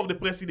office of the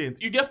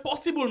president, you get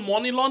possible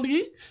money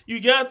laundering, you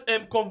get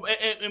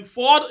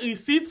forged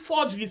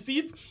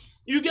receipts,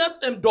 you get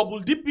double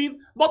dipping.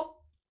 But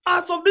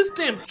out of this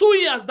time, 2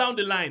 years down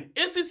the line,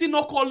 ACC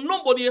no call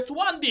nobody at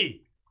one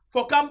day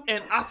for come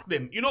and ask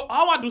them. You know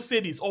how I do say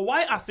this or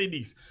why I say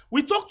this.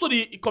 We talked to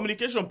the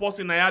communication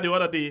person I had the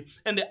other day,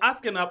 and they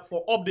asking up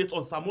for update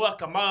on Samura,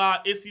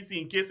 Kamara, ACC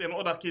in case and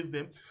other case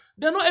them.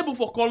 They're not able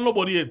for call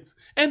nobody yet.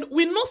 And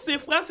we not say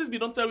Francis, we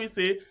don't tell we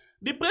say.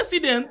 The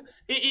president,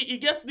 he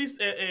gets this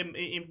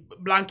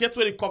blanket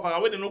where they cover,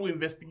 where they no go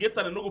investigate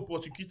and they no go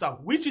prosecute her,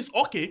 which is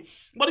okay.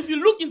 But if you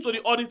look into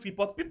the audit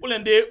report, people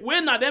and they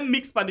when are them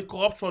mixed by the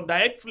corruption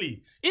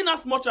directly, in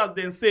as much as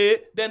they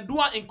say, then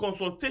do it in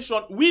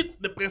consultation with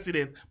the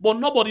president, but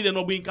nobody they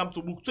not bring come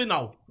to book. So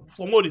now,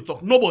 from what they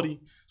talk, nobody.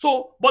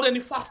 So, but then the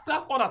fast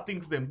track other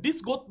things them.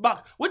 This goes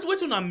back. Wait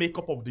you not make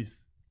up of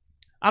this?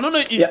 I don't know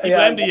if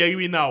Ibrahim they hear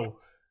me now.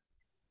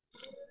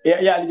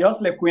 Yeah,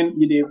 just like when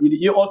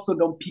you also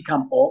don't pick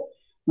them up.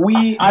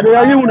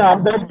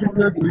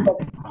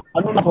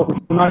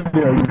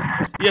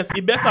 Yes,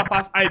 it better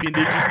pass I been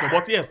the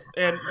but yes,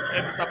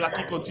 Mr.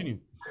 Blackie, continue.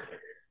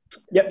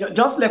 Yeah,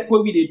 just like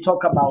when we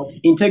talk about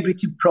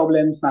integrity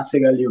problems in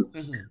Sierra Leone,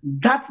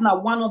 that's now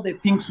one of the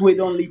things we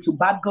don't lead to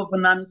bad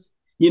governance.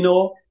 You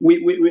know,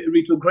 we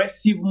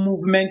retrogressive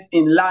movement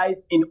in life,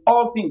 in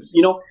all things.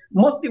 You know,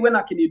 mostly when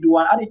I can do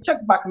one, I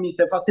check back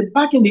myself. I said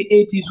back in the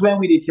 80s when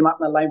we did team up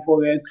in a line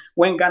for us,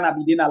 when Ghana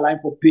be in a line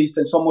for paste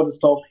and some other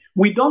stuff.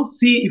 We don't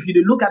see, if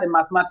you look at the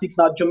mathematics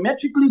now,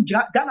 geometrically,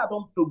 Ghana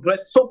don't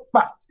progress so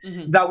fast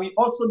that we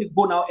also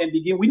go now and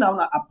begin. We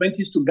now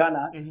apprentice to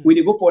Ghana.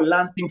 We go for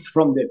learn things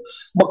from them.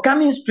 But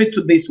coming straight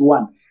to this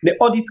one, the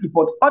audit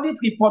report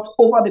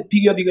over the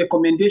period, the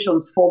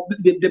recommendations for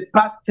the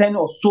past 10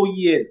 or so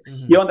years.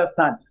 You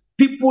understand?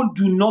 People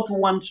do not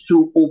want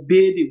to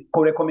obey the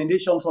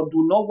recommendations or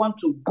do not want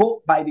to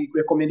go by the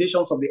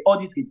recommendations of the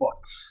audit reports.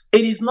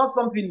 It is not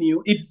something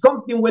new. It's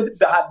something where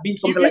there had been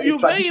something like a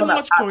traditional. You're very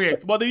much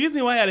correct. But the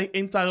reason why I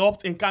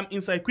interrupt and come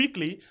inside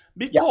quickly,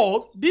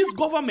 because these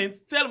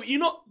governments tell, you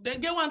know, they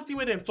get one thing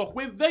where they talk,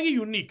 we're very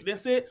unique. They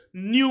say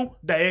new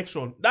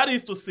direction. That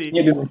is to say,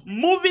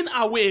 moving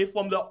away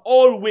from the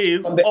old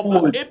ways of the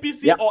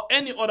APC or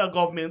any other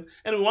government,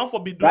 and we want to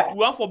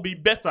be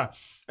better.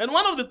 And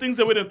one of the things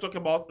that we don't talk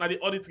about now the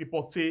audit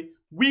report say,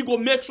 we go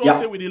make sure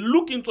say we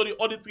look into the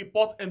audit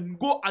report and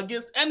go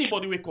against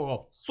anybody we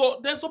corrupt. So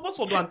they're supposed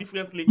to do it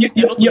differently. You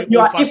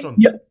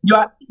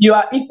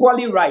are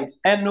equally right.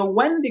 And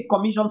when the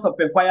commissions of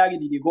inquiry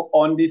they go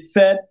on, they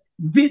said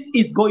this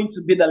is going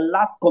to be the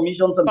last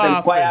commissions of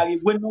inquiry.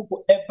 We no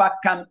go ever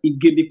come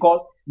again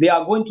because they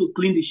are going to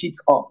clean the sheets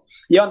up.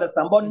 You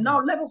understand? But now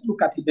let us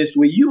look at it this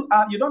way. You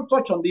don't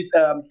touch on this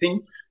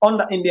thing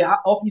in the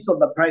office of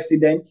the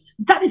president.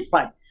 That is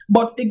fine.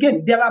 But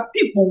again, there are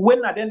people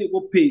when then they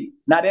go pay,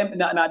 now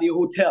the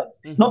hotels,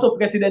 not a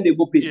president they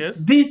go pay.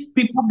 Yes. These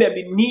people they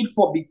be need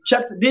for be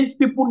checked. These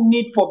people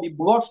need for be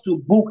brought to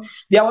book.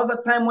 There was a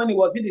time when it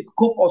was in the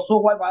scope or so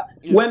whatever,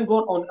 when go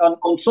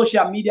on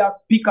social media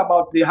speak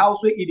about the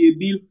house where it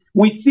built.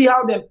 We see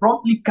how they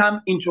promptly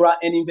come into her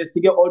and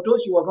investigate, although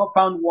she was not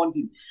found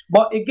wanting.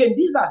 But again,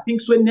 these are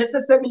things we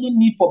necessarily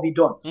need for be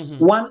done.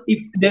 One,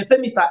 if they say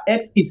Mr.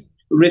 X is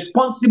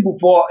responsible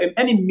for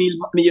any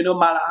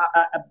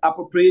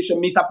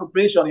misappropriation,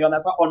 you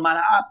understand, on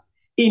manner acts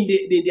in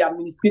the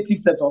administrative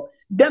setup,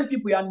 then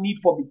people are need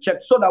for be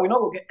checked so that we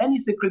not get any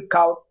secret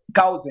cows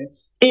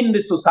in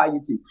the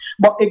society.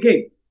 But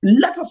again,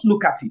 let us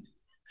look at it.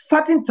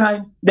 Certain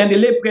times, then they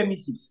lay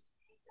premises.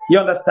 You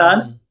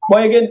understand?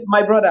 But again,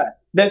 my brother,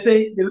 they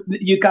say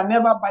you can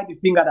never buy the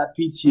finger that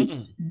fits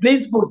you.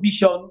 These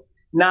positions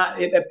now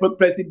a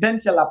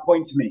presidential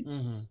appointment.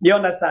 You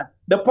understand?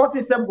 The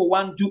person said go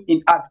one do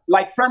in act.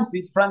 Like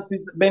Francis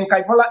Ben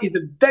Kaifola is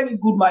a very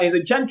good man, he's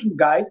a gentle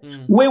guy.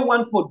 We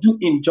want for do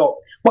in job.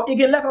 But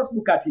again, let us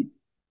look at it.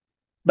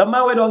 The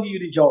man will don't give you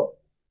the job.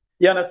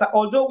 You understand?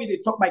 Although we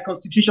talk by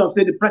constitution,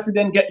 say the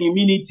president get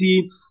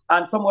immunity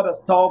and some other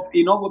stuff,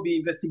 will be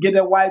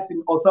investigated whilst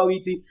in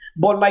authority.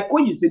 But like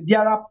when you say,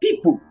 there are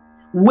people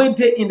when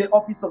they in the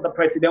office of the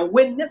president,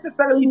 when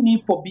necessarily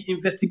need for be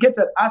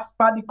investigated as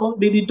per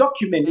the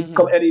document,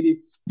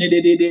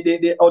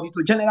 the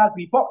Auditor General's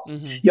report.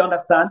 You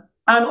understand?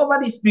 And over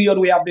this period,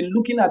 we have been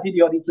looking at it.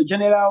 The Auditor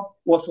General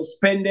was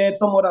suspended,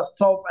 some other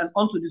stuff, and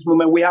unto this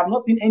moment, we have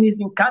not seen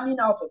anything coming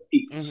out of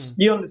it.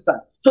 You understand?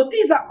 So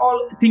these are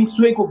all things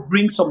we could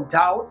bring some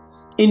doubt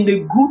in the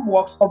good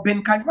works of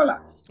Ben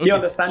Kajwala. You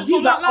understand? So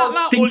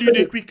now hold you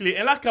there quickly.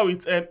 And like how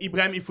it's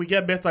Ibrahim, if we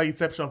get better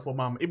reception from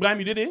Mam. Ibrahim,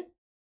 you did it?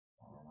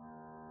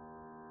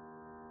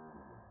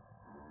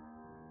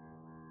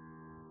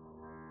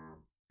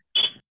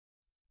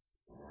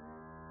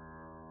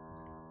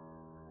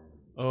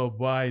 Oh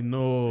boy,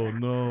 no.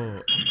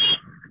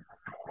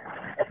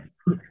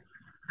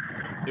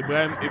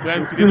 Ibrahim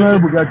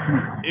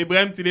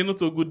today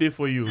not a good day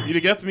for you. You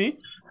get me?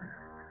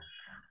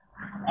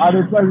 I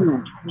will tell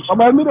you. I'm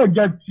going to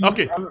get you.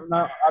 Okay.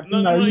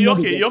 No,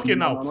 you're okay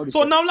now.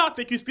 So now let's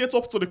take you straight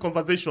up to the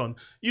conversation.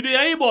 You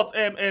hear about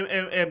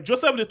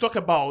Joseph they talk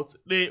about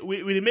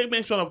we make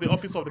mention of the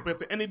office of the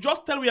president, and he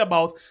just tell me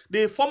about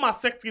the former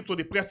secretary to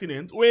the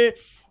president where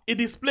he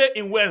display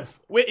in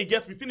wealth where he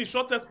gets within the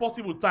shortest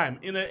possible time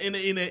in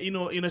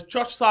a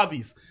church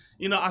service,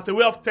 as a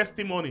way of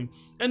testimony,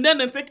 and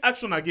then take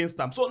action against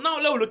them. So now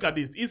let's look at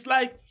this. It's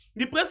like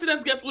the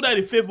president get either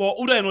the favor,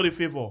 either not the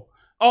favor.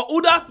 Or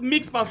who that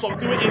mix man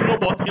something where in no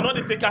but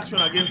they take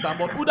action against them,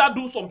 but who that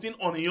do something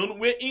on his own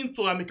way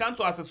into and can't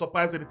as a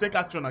surprise they take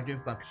action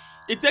against them.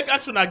 He take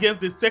action against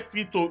the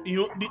secretary to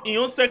in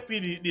own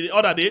secretary the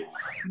other day.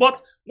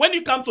 But when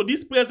you come to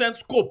this present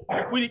scope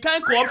with the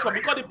kind of corruption,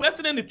 because the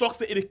president he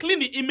talks it clean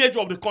the image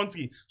of the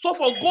country. So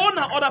for go and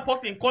other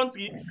person in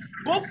country,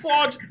 go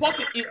forge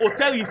person in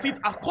hotel receipt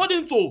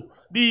according to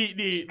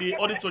the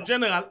Auditor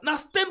General, now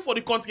stand for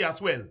the country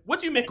as well. What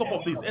do you make up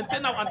of this? And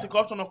tell now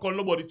anti-corruption or call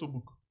nobody to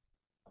book.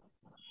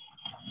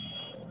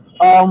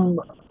 I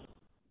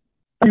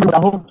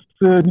hope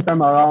this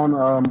time around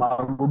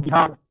will be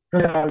hard.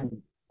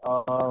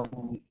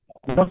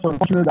 Just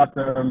unfortunate that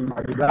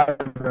the guys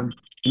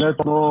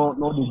let know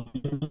the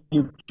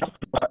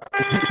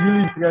it's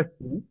really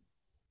interesting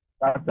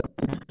that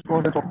this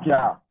process of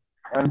care,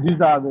 and these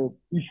are the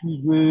issues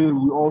where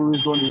we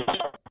always don't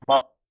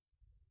about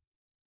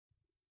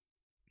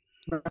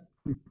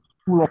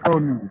full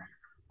of news.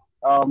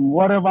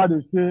 Whatever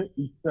they say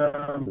is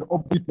the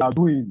opposite they are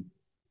doing.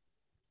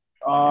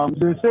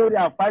 They say they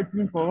are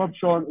fighting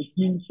corruption, it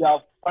means they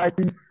are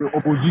fighting the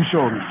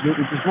opposition. It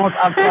is not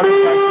actually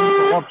fighting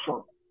corruption.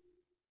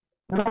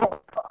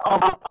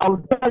 I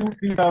will tell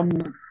you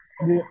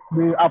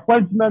the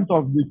appointment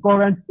of the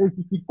current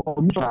ACC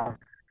commissioner.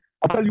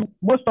 I'll tell you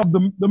most of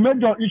the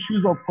major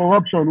issues of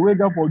corruption we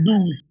get for do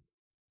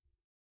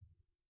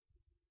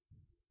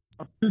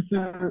with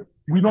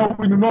we know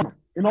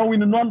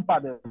none for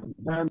them.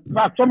 And in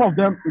fact, some of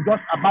them we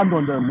just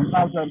abandon them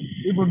without them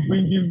even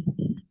bringing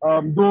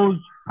those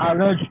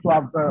alleged to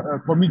have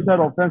committed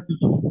offenses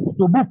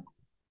to book.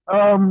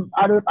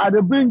 Are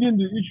they bringing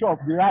the issue of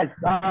the rights,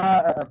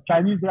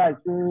 Chinese rights,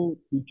 the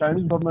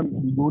Chinese government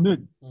will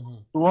donate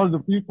towards the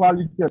free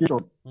quality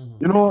education?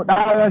 You know,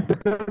 that the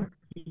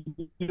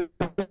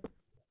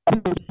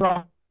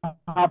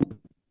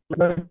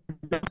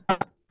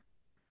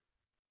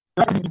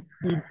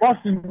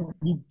person,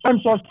 the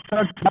terms of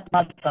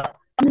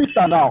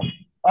Minister now.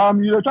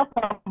 You talk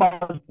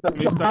about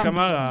Mr.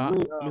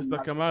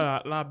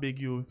 Kamara, I beg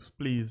you,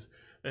 please.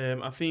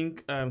 I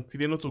think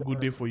today not a good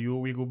day for you.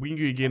 We will bring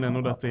you again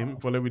another time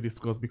for let we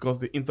discuss because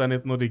the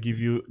internet not they give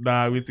you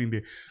that waiting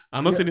there.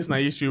 I'm not saying it's an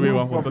issue we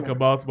want to talk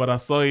about, but I'm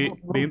sorry,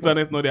 the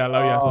internet not they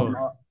allow you at all.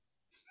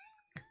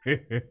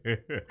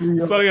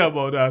 Sorry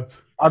about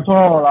that. At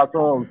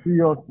all.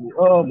 Seriously.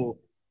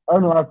 I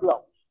know.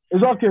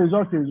 It's okay.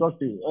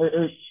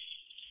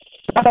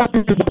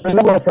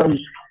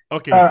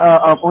 Okay.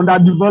 On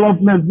that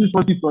development, this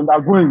what is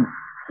undergoing.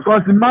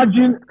 Because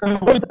imagine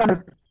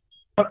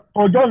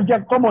or just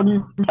get common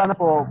internet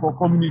for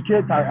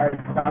communicate.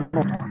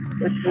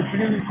 It's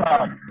really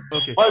sad.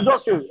 Okay. But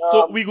it's okay.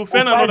 So we will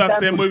find another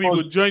time where we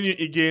will join you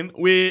again.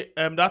 Where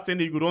that thing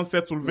you don't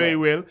settle very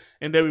well,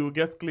 and then we will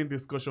get clean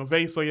discussion.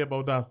 Very sorry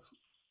about that.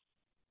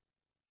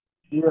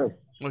 Yes.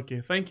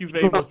 Okay. Thank you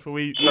very much for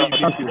you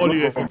did all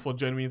your efforts for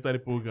joining me inside the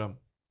program.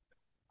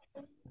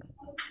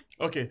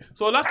 Okay,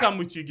 so let's come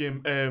with you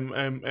again,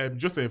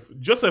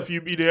 Joseph,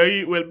 you be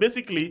there. Well,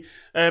 basically,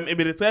 it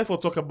be the time for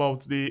talk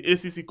about the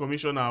ACC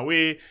commissioner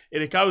where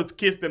they carry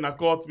case in a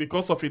court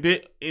because of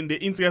it in the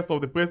interest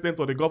of the president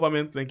or the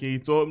government. Then he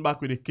turn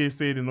back with the case,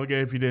 say they no get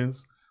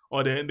evidence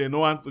or they no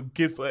want to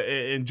case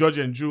and judge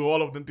and jury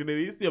all of them.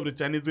 The history of the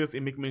Chinese race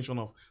they make mention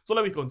of. So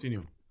let me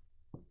continue.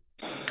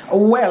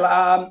 Well,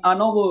 I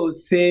know will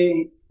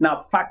say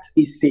now fact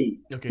is saying.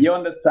 Okay. You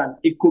understand?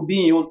 It could be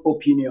your own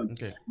opinion.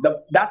 Okay.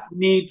 That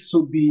needs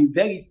to be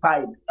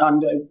verified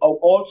and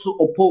also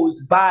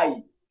opposed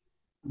by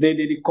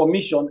the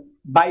commission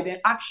by the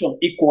action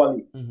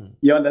equally.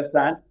 You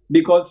understand?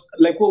 Because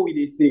like what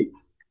we say,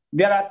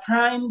 there are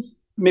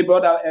times, my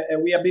brother,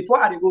 we are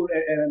before I go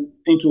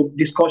into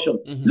discussion.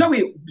 Let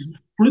me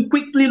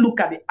quickly look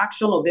at the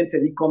action of them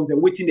telecoms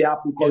and waiting they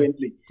happen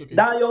currently. Okay.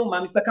 That young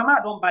man, Mr.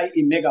 Kamara, don't buy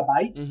a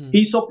megabyte.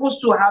 He's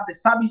supposed to have the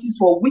services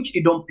for which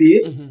he don't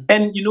pay.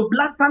 And, you know,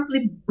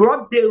 blatantly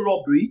broad day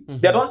robbery,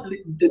 they don't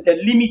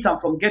limit him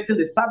from getting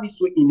the service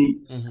we need.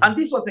 And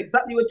this was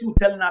exactly what you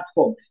tell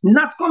NATCOM.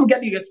 NATCOM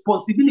get the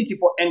responsibility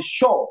for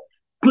ensure,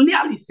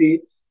 clearly say,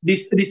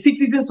 the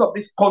citizens of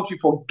this country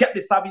forget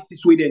the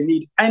services where they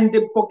need, and they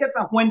forget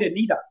them when they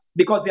need them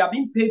because they are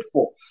being paid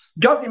for.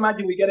 Just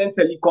imagine we get in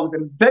telecoms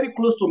and very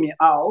close to my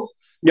house,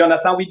 you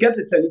understand, we get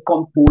a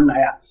telecom pole now.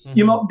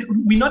 You know,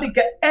 we not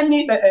get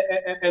any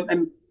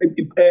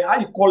how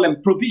you call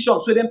them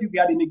provisions so then people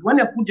are the when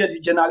they put the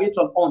generator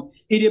on,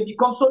 it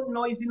becomes so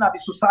noisy in the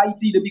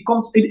society, it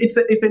becomes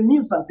it's a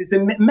nuisance, it's a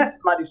mess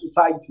in the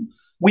society.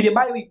 With a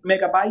buy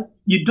megabyte,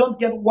 you don't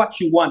get what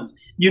you want,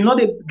 you know,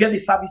 they get the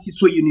services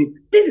so you need.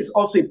 This is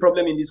also a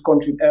problem in this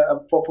country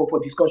for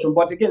discussion.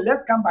 But again,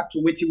 let's come back to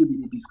what we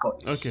will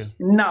discuss. Okay.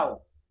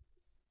 Now,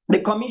 the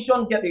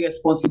commission get the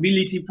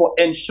responsibility for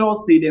ensure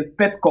say they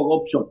fight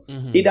corruption.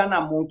 Either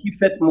a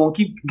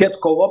monkey get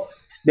corrupt,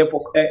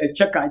 therefore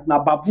check out.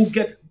 Now babu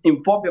get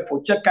involved,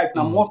 therefore check out.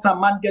 Now mortar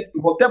man get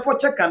involved, therefore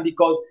check out,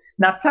 because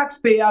now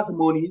taxpayers'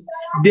 monies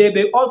they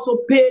will also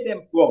pay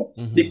them from.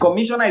 The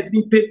commissioner is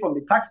being paid from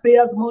the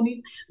taxpayers' monies.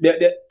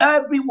 The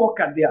every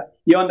worker there,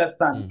 you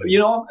understand? You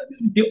know,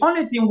 the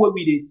only thing what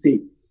we they say,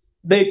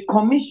 the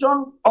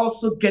commission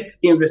also get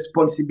in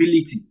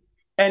responsibility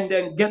and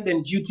then get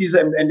them duties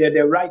and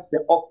their rights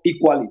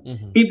equally.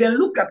 If they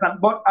look at them,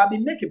 but I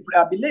will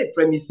lay a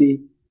premise say,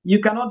 you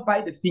cannot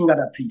buy the finger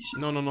that feeds you.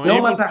 No. No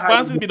Even matter how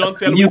Francis, you we don't look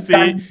tell at me it,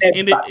 say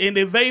you can in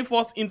the very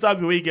first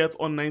interview we get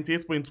on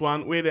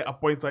 98.1 where they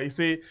appoint her, he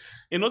say,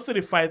 you know, say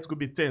the fight could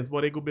be tense,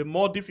 but it could be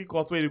more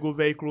difficult when you go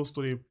very close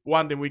to the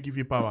one that will give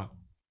you power.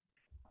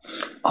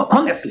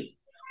 Honestly.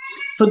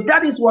 So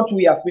that is what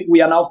we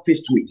are now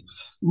faced with.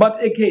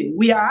 But again,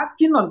 we are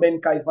asking on Ben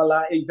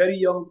Kaifala, a very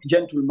young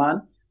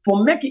gentleman,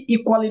 for make it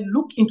equally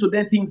look into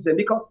the things,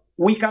 because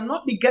we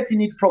cannot be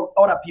getting it from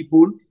other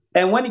people.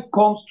 And when it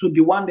comes to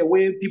the one, the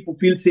way people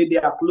feel say they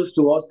are close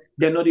to us,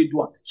 they're not the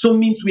one. So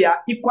means we are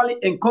equally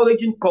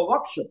encouraging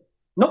corruption,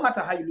 no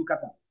matter how you look at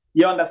it.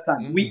 You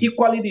understand? We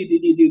equally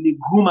the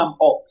groom them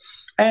up.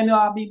 And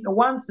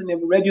once in a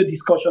radio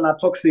discussion, I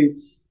talk say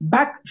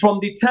back from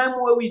the time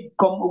where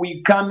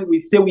we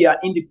say we are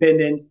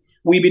independent,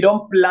 we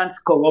don't plant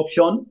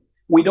corruption,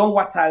 we don't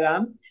water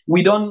them,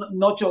 we don't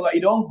nurture,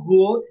 it don't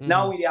grow.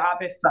 Now we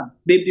harvest them.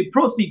 The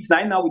proceeds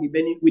now we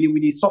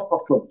the suffer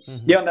from.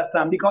 You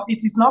understand? Because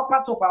it is not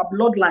part of our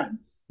bloodline.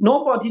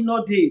 Nobody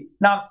know they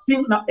now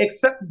sin now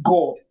except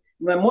God.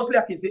 Mostly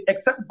I can say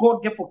except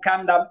God get for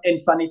calm down and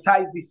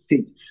sanitize this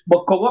state.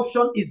 But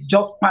corruption is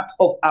just part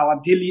of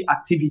our daily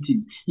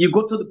activities. You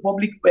go to the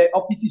public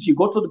offices, you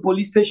go to the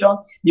police station,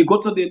 you go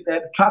to the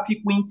traffic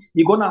wing,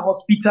 you go to a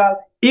hospital.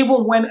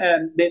 Even when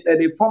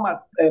the former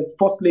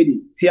First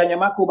Lady,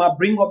 Sianyamakoma,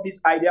 bring up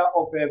this idea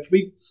of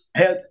free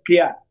health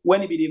care,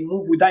 when they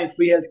move without a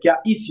free health care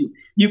issue,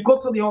 you go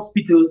to the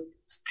hospitals,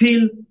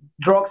 still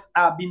drugs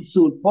are being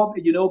sold.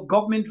 You know,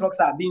 government drugs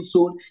are being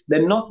sold. The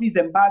nurses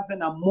and bags and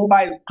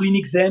mobile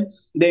clinics then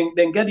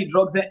get the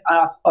drugs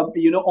as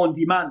on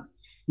demand.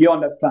 You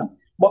understand?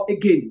 But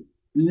again,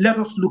 let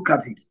us look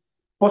at it.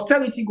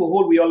 Posterity go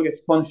hold we all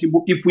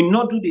responsible if we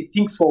not do the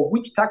things for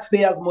which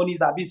taxpayers'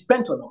 monies are being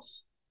spent on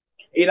us.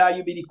 Either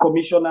you be the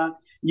commissioner,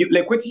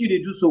 like what you they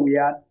do so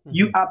weird.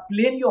 You are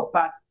playing your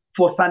part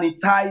for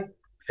sanitize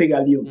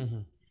Sierra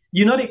Leone.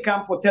 You know they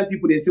come for tell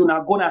people they say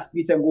now go on the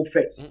street and go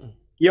first.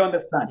 You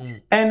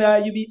understand?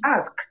 And you be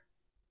asked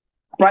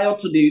prior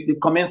to the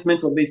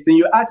commencement of this thing,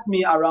 you asked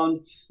me around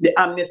the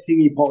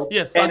amnesty report.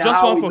 Yes, and I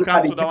just want to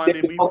come to that one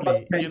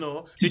briefly, you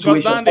know,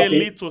 because then they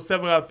lead to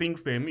several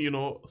things them, you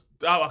know,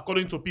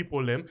 according to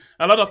people them,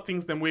 a lot of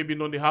things them way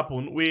been on they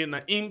happen,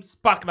 when him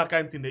spark that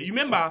kind of thing there. You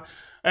remember,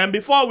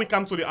 before we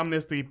come to the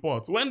amnesty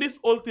report, when this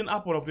whole thing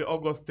happened of the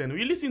August 10,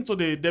 we listened to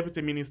the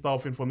Deputy Minister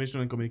of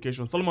Information and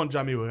Communication, Solomon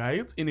Jamiu,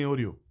 right, in the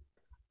audio.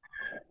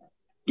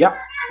 Yeah.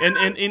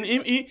 And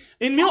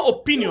in my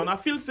opinion, I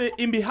feel say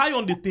him be high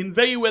on the thing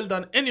very well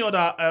than any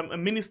other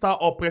minister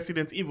or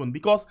president even,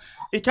 because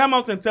he came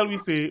out and tell we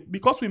say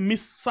because we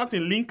miss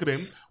certain link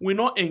them, we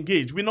not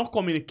engage, we not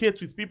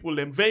communicate with people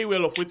them very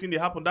well of waiting they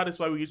happen. That is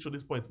why we reach to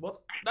this point. But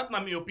that's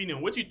not my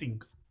opinion. What do you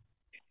think?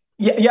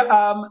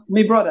 Yeah,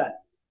 my brother,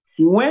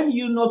 when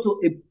you not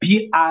a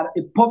PR,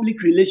 a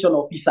public relation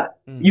officer,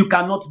 you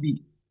cannot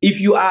be. If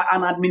you are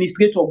an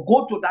administrator,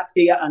 go to that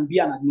area and be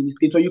an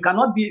administrator. You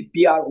cannot be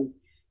a PRO.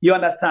 You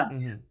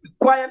understand?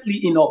 Quietly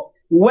enough,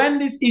 when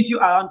this issue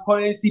around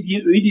currency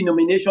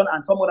redenomination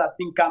and some other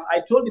thing come,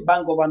 I told the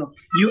bank governor,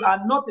 you are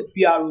not a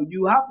PRO.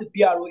 You have the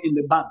PRO in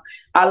the bank.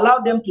 Allow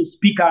them to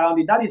speak around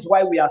it. That is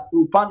why we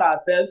found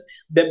ourselves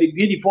the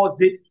beginning first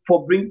date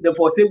for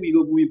say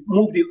we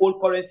move the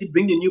old currency,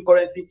 bring the new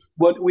currency,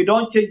 but we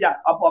don't change that.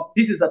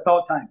 This is the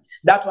third time.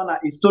 That one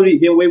is a story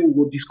again where we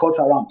will discuss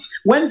around.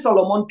 When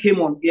Solomon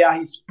came on air,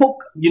 he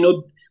spoke,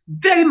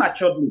 very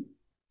maturely.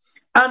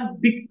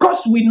 And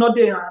because we know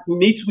they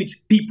meet with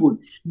people,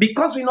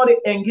 because we know they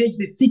engage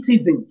the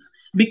citizens,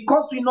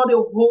 because we know they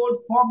hold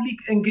public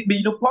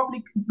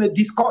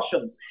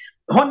discussions,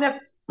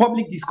 honest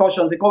public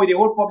discussions, they call it the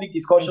whole public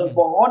discussions,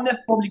 but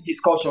honest public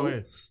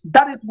discussions.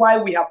 That is why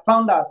we have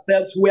found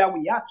ourselves where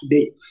we are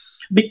today.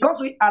 Because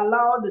we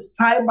allow the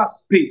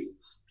cyberspace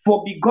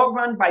for be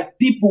governed by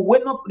people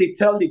when not they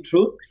tell the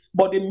truth,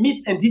 but they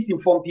mis and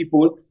disinform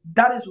people.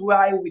 That is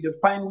why we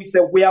define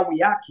where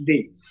we are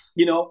today.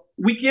 You know,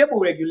 we can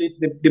regulate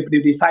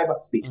the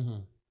cyberspace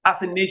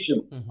as a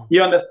nation.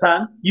 You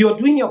understand? You're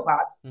doing your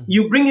part.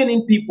 You're bringing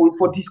in people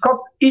for discuss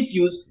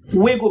issues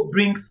where go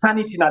bring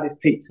sanity in the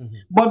state.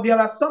 But there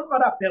are some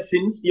other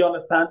persons, you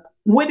understand,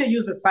 where they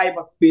use the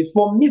cyberspace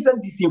for mis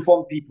and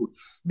disinform people.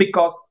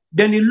 Because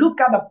then you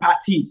look at the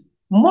parties,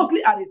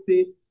 mostly as they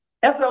say,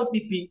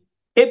 SLPP,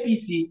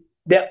 APC,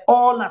 they're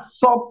all a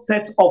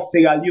subset of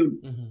Sierra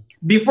Leone.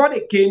 Before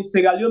they came,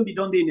 Sierra Leone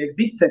beyond in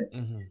existence.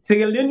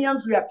 Sierra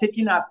Leoneans were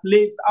taken as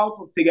slaves out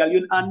of Sierra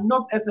Leone and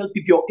not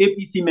SLPP or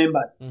APC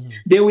members.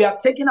 They were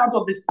taken out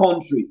of this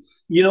country.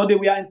 You know, they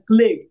were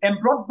enslaved and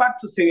brought back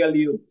to Sierra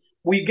Leone.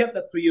 We get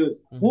the trios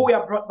who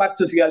were brought back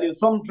to Sierra Leone.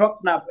 Some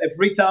dropped in the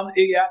Freetown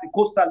area, the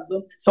coastal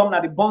zone, some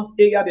in the Bonds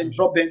area, they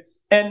dropped them.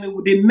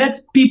 And they met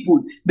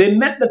people. They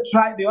met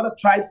the other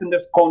tribes in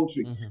this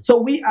country.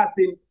 So we as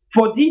in,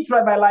 for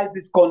detribalize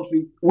this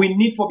country, we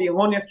need to be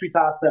honest with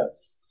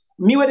ourselves.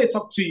 Me, when they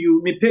talk to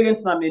you, my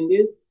parents na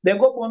Mendes, they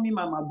go for me,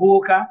 my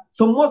Magoka.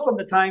 So most of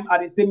the time,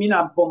 I say, me,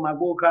 I'm from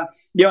Magoka.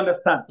 You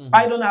understand?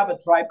 I don't have a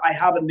tribe, I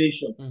have a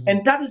nation.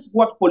 And that is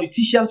what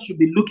politicians should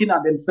be looking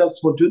at themselves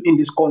for doing in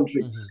this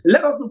country.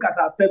 Let us look at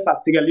ourselves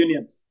as Sierra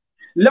Leoneans.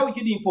 Let us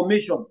get the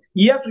information.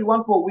 Yes, we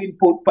want for win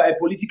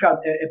political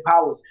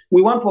powers.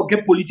 We want for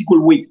get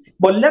political weight.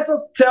 But let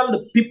us tell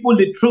the people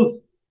the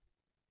truth.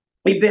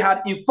 If they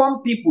had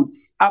informed people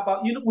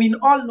about, you know, we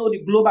all know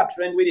the global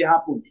trend where they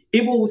happen.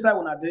 Even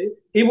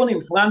even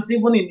in France,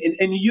 even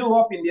in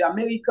Europe, in the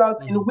Americas,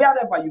 in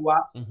wherever you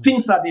are,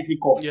 things are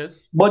difficult.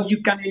 Yes. But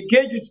you can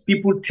engage with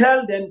people,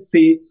 tell them,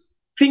 say,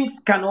 things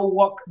cannot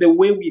work the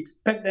way we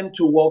expect them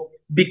to work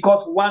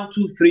because 1,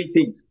 2, 3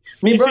 things.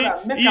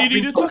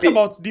 You talk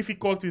about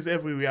difficulties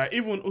everywhere.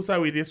 Even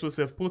with this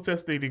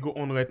protests they go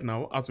on right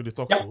now as we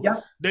talk.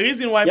 The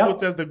reason why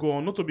protests they go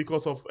on not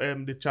because of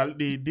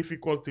the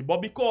difficulty,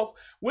 but because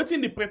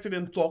waiting the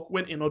president talk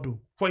when he not do.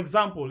 For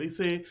example, he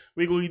say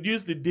we will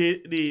reduce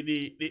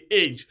the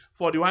age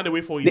for the one the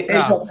way for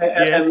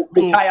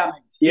retirement.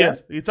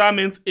 Yes,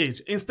 retirement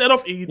age. Instead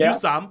of reduce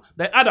them,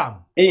 they add them.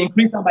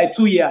 Increase them by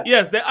 2 years.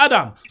 Yes, they add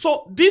them.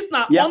 So this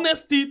now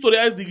honesty to the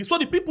highest degree. So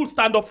the people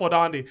stand up for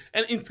that day.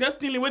 And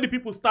interestingly, when the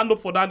people stand up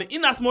for that day,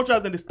 in as much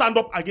as they stand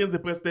up against the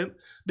president,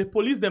 the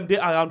police them they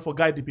around for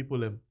guide the people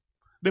them.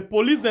 The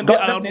police them they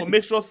around for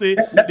make sure say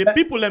the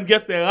people them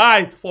get the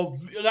right for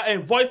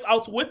voice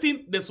out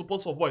waiting they're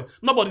supposed for voice.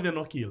 Nobody they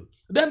not kill.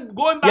 Then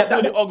going back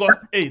to the August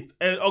 8th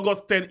and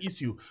August 10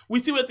 issue, we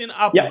see what's in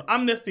happen.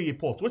 Amnesty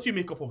report. What do you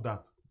make up of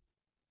that?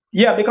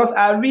 Yeah, because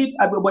I read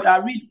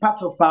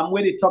part of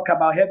where they talk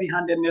about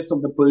heavy-handedness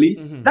of the police.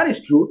 That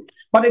is true.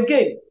 But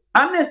again,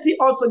 Amnesty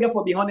also get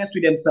for be honest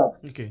with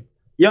themselves. Okay.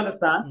 You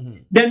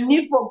understand? The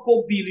need for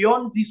go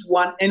beyond this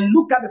one and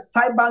look at the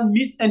cyber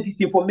mis and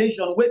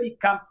disinformation where we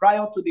come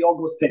prior to the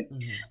August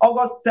 10th.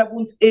 August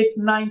 7th, 8th,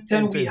 9th,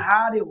 10th, we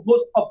had a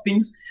host of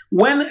things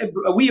when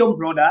we young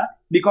brother,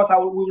 because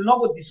we will not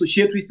go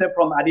dissociate ourselves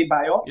from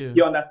Adebayo.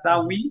 You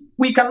understand?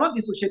 We cannot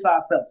dissociate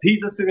ourselves.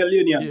 He's a Sierra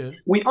Leonean.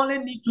 We only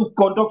need to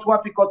conduct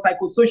what we call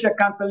psychosocial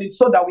counseling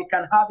so that we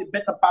can have a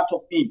better part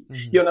of him.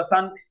 You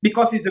understand?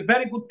 Because he's a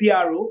very good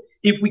PRO.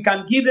 If we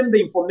can give him the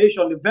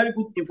information, the very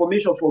good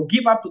information for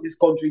give up to this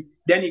country,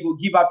 then he will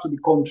give up to the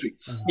country.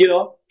 You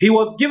know, he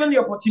was given the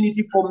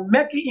opportunity for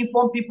making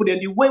inform people in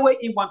the way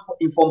he wants to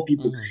inform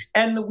people.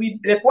 And the way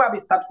we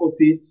start to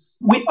say,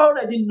 we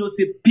already know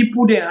say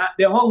people they're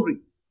hungry.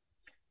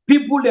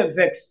 People are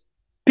vexed.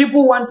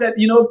 People wanted,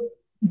 you know,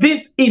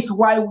 this is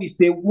why we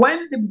say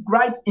when the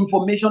right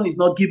information is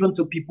not given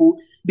to people,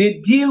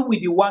 they deal with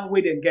the one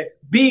way they get,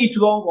 be it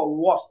wrong or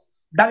worse.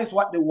 That is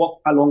what they work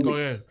along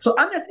with. So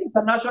Amnesty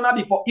International,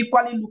 before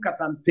equally look at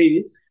and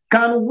say,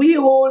 can we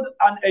hold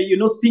an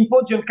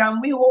symposium? Can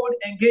we hold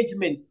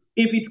engagement?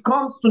 If it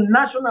comes to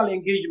national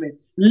engagement,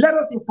 let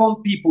us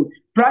inform people.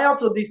 Prior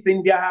to this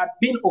thing, there have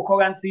been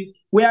occurrences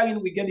wherein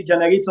we get the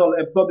generator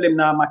problem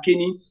now,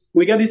 McKinney.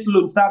 We get this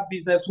loan serve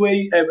business where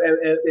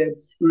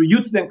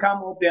youths then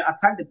come up, they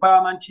attack the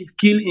paramount chief,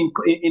 kill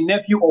in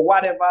nephew or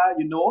whatever,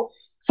 you know.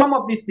 Some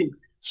of these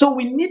things. So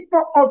we need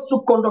for us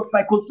to conduct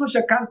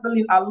psychosocial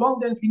counseling along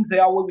them things they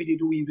are where we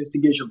do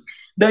investigations.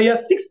 There are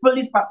 6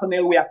 police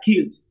personnel were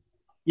killed.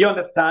 You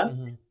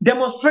understand?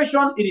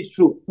 Demonstration, it is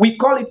true. We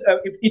call it,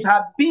 if it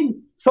had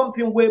been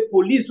something where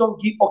police don't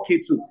give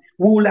okay to,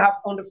 we will have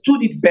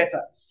understood it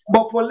better.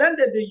 But for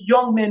the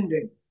young men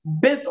then,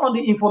 based on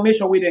the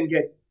information we then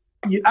get,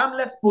 the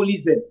armless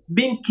police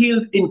being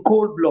killed in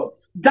cold blood,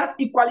 that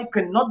equally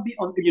cannot be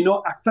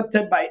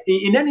accepted by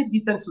in any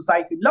decent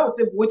society. Let us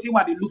say waiting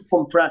while they look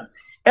from France.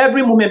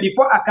 Every moment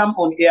before I come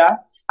on air,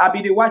 I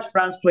be the watch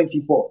France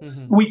 24.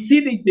 We see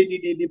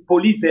the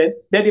police then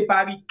they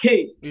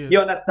barricade. Yes. You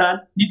understand?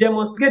 The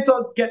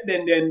demonstrators get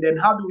then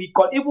how do we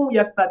call? Even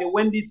yesterday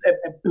when this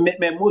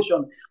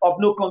motion of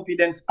no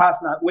confidence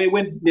passed now,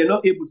 when they're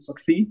not able to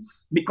succeed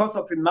because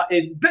of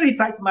a very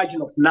tight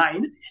margin of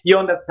 9. You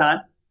understand?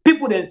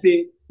 People then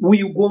say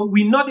we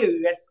not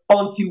rest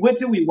until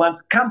waiting we want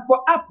camp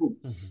for Apple.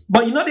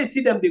 But you know they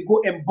see them, they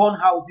go and burn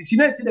houses. You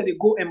know they see that they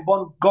go and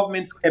burn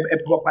government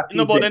properties.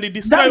 No, but then they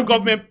destroy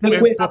government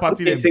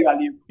property.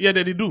 Yeah,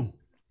 they do.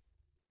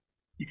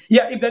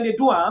 Yeah, if then they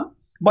do harm,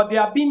 but they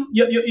have been.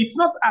 It's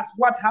not as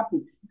what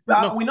happened.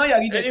 No. We know you're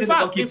reading. In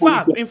fact,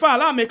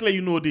 allow me let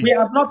you know this. We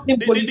have not seen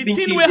police the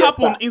thing will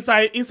happen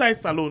inside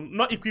salon,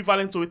 not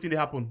equivalent to it in the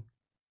happen.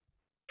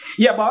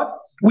 Yeah, but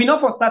we know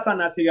for starter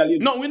and Sierra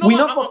Leone. No, we know.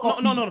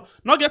 No.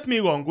 Not get me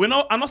wrong. We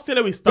know. I'm not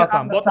saying we start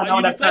them, but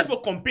you try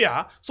for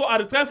compare. So I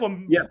try for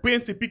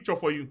paint a picture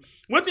for you.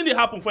 What thing they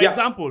happen? For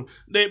example,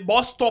 the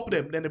boss stop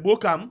them, then they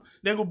broke them,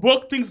 then go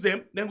broke things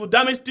them, then go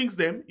damage things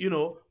them. You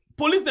know,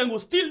 police then go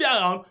still there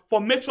around for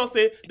make sure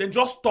say then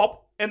just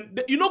stop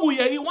and you know go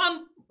hear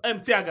one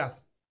tear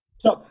gas.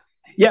 So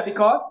yeah,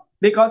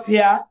 because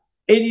here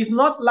it is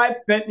not life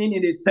threatening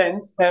in the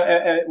sense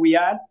we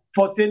had.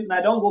 For saying,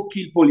 I don't go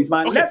kill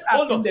policeman. Okay,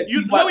 hold on.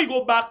 When we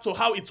go back to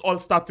how it all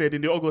started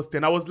in the August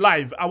 10, I was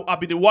live. I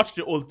be the watch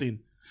the whole thing.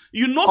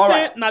 You know,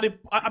 say now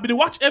I be the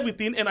watch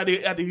everything and I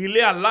the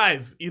relay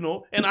live. You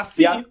know, and I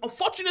see.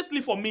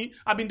 Unfortunately for me,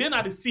 I've been there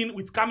at the scene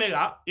with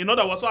Kamara. In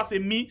other words, so I say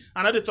me,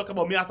 and I they talk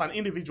about me as an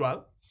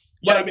individual.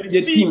 But I mean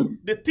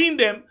the team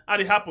them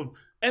and it happened.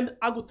 And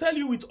I will tell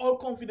you with all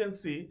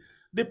confidence, say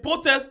the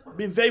protest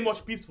been very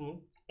much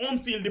peaceful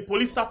until the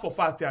police start for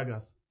fire tear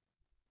gas.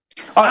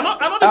 I know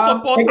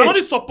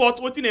the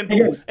support what in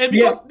do. And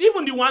because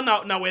even the one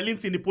now we're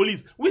linked in the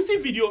police, we see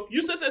video,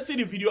 you just see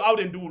the video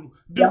out and do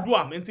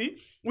them, and see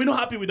we're not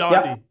happy with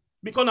our day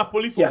because a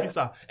police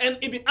officer and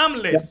it be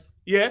armless,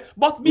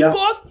 but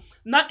because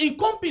now in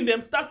company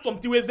them start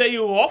something way very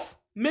rough,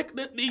 make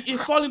it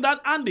fall in that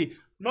handy.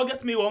 Not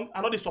get me wrong,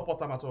 I know they support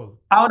them at all.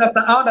 I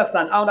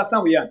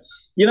understand we are.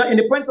 You know, in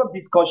the point of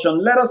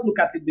discussion, let us look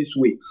at it this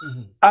way.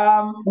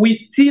 We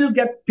still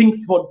get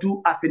things for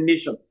do as a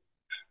nation.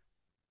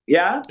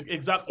 Yeah,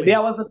 exactly.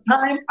 There was a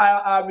time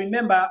I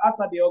remember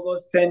after the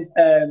August 10th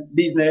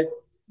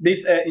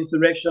this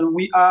insurrection,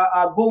 we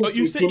are going to.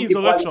 You say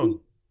insurrection? Equality.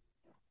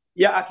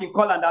 Yeah, I can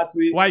call it that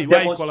way. Why?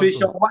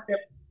 Demonstration,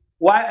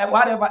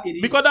 whatever it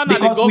is. Because that's not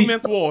the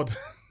government word.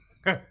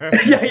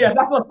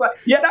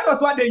 that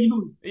was what they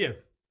used. Yes.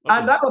 Okay.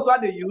 And that was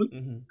what they used.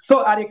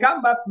 So they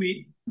come back with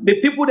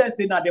the people that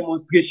say that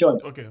demonstration.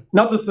 Okay.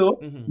 Not so.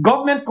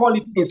 Government call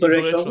it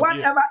insurrection.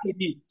 Whatever it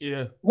is.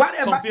 Yeah.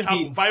 Whatever something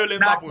happened.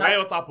 Violence happened.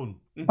 Riot happened.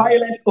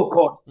 Violence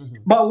occurred.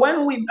 But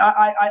when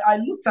I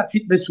looked at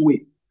it this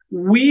way,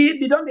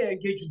 we don't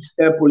engage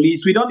with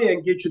police. We don't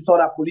engage with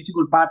other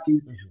political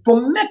parties.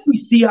 For make we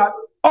see how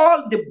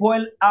all the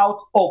boil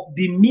out of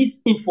the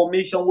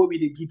misinformation where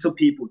we give to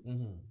people.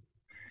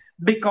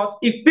 Because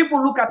if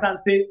people look at and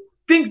say,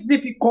 things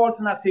difficult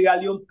in Sierra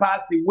Leone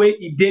pass the way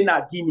it did in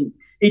Guinea.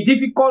 It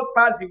difficult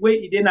pass the way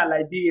it did in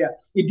Liberia.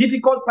 It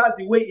difficult pass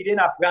the way it did in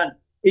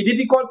France. It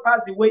difficult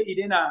pass the way it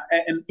did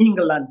in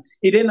England.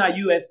 It did in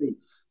USA.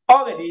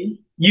 Already,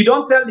 you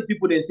don't tell the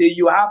people, they say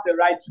you have the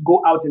right to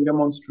go out and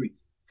demonstrate.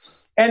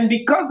 And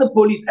because the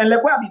police, and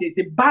like what they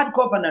say, bad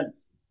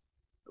governance.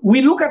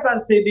 We look at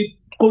and say the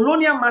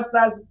colonial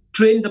masters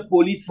trained the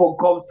police for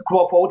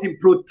to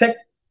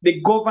protect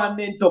the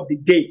government of the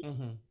day.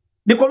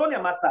 The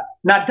colonial masters,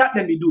 now that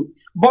then we do.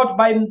 But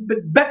by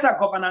better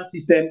governance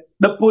system,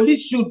 the police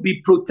should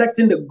be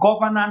protecting the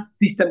governance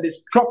system, the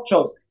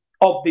structures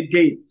of the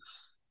day.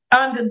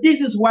 And this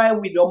is why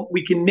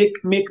we can make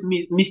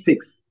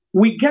mistakes.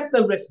 We get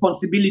the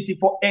responsibility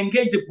for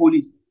engage the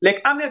police.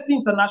 Like Amnesty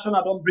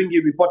International don't bring a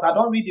report. I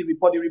don't read the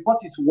report. The report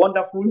is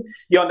wonderful.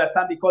 You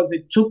understand, because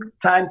they took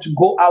time to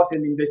go out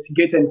and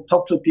investigate and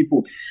talk to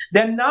people.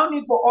 They now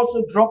need for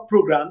also drug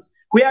programs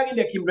wherein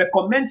they can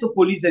recommend to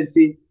police and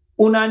say,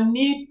 una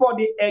need for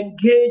the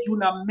engage,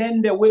 una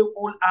mend the way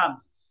all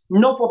arms,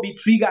 not for be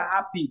trigger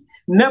happy,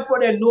 not for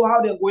they know how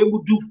they go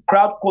able to do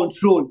crowd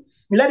control.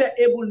 Let them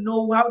able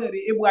know how they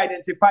able to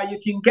identify. You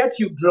can get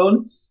your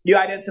drone, you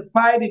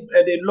identify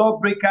the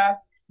lawbreakers,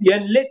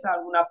 then later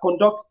una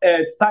conduct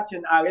search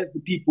and arrest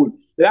the people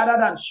rather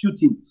than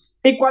shooting.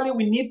 Equally,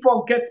 we need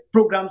for get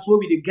programs where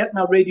we get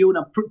na radio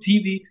and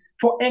TV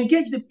for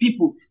engage the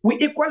people. We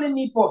equally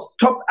need for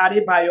stop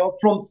Adhere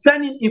from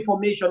sending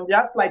information.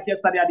 Just like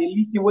yesterday, at the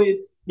listen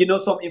where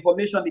some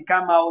information they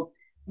come out.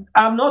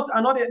 I'm not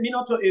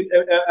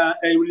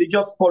a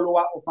religious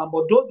follower of him,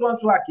 but those ones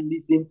who can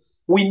listen,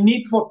 we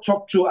need for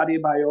talk to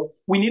Adhere.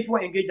 We need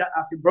for engage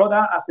as a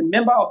brother, as a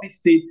member of this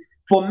state,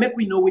 for make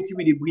we know what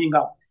we bring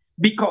up.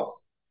 Because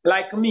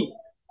like me,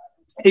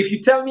 if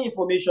you tell me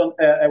information,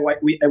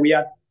 we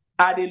are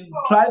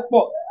try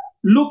for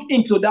look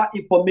into that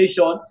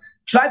information,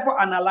 try for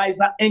analyze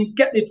that and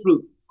get the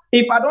truth.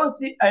 If I don't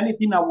see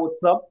anything on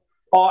WhatsApp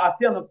or I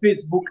see on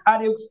Facebook, I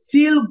will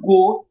still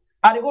go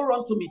I go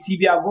run to my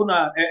TV, I go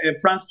to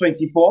France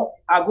 24,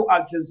 I go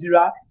Al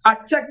Jazeera, I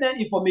check their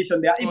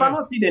information there. If I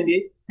don't see them there,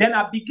 then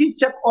I begin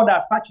check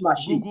other search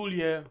machines. Google,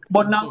 yeah.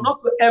 But now,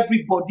 not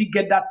everybody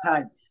get that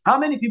time. How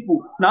many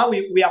people now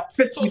we are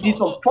faced with this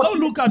unfortunate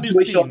now look at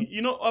situation. this thing,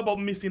 you know, about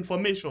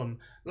misinformation.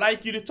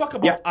 Like you talk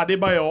about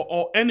Adhere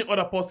or any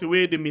other person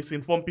where they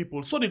misinform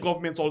people, so the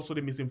government also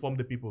they misinform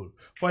the people.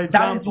 For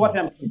example, that is what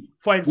I'm saying.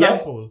 For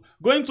example,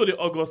 going to the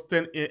August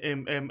 10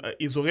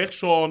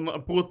 insurrection,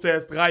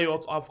 protest,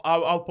 riot of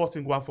our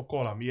person going for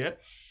column, yeah.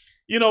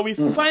 You know, we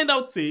find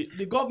out, say,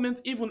 the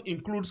government even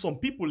include some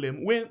people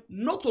them when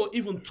not or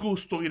even true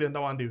story than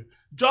that one day,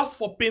 just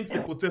for paint the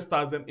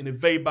protesters them in a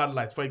very bad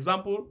light. For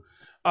example,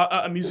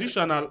 a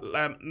musician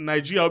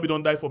Nigeria will be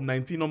don't die from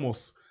 19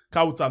 almost.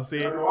 Kautam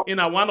say, in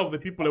one of the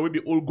people that will be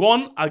all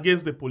gone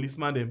against the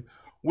policeman them.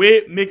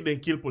 We make them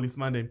kill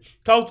policeman them.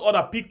 Count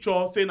other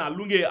picture saying a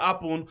lunge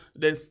happen,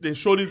 then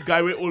show this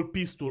guy with old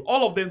pistol.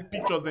 All of them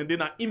pictures and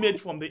then an image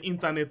from the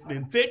internet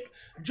then take.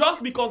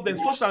 Just because the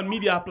social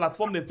media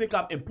platform then take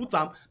up and put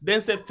them,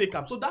 then self take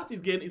up. So that is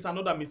again is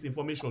another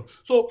misinformation.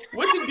 So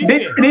what is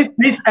different?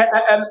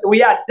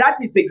 That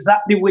is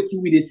exactly what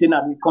we say in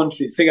the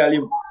country, Sierra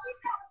Leone.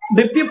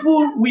 The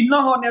people, we're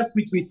not honest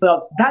with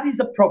ourselves. That is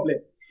the problem.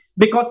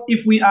 Because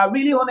if we are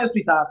really honest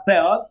with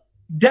ourselves,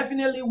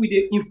 definitely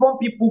we inform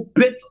people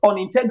based on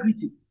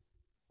integrity.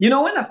 You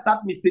know, when I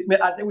start my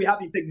statement, I say we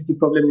have integrity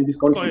problem in this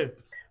country.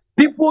 Correct.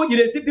 People,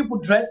 you see people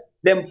dress,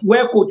 them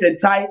wear coat and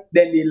tie,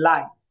 then they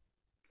lie.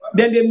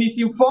 Then they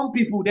misinform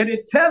people, then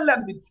they tell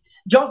them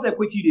just like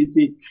what they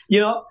say. You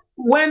know,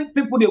 when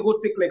people they go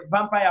take like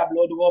vampire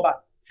blood rubber,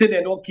 say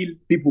they don't kill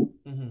people.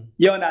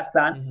 You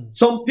understand?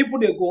 Some people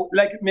they go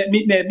like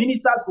the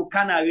ministers go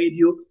can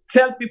radio,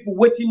 tell people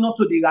waiting not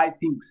to the right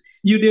things.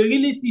 You they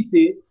really see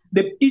say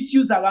the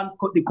issues around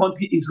the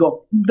country is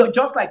wrong.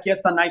 Just like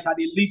yesterday night, I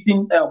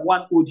listened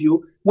one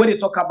audio where they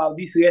talk about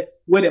this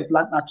race where they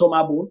plant a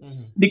toma bone.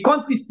 The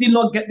country still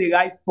not get the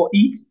rice for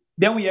it.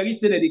 Then we already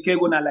say that they can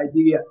go to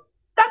Liberia.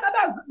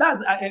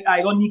 That's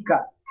ironic.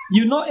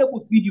 You not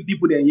able to feed you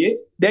people there yet.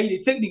 Then they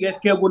take the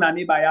rest care go na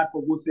neighbor yard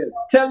for go sell.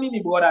 Tell me,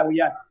 my brother,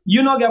 we are.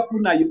 You not get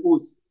food now you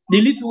host.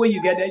 The little way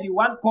you get there, the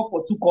 1 cup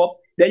or 2 cups,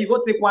 then you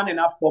go take 1.5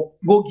 cup,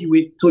 go give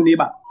it to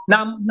neighbor.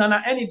 Now,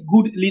 any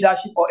good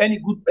leadership or any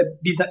good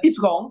business, it's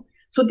wrong.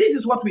 So this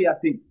is what we are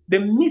saying. The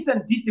mis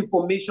and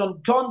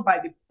disinformation done by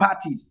the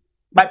parties,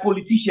 by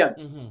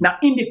politicians, now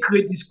in they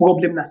create this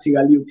problem in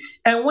Sierra Leone.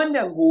 And when they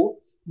go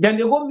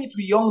meet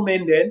with young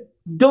men then,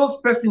 those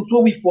persons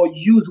who we for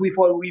use, we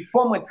for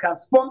reform and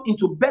transform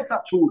into better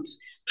tools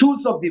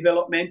of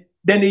development,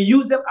 then they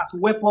use them as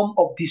weapon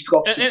of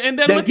destruction. And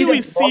then what do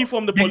we see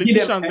from the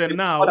politicians then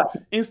now,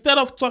 instead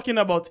of talking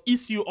about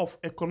issue of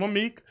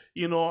economic,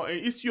 you know,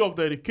 issue of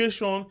the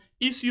education,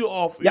 issue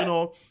of, you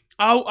know,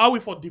 how we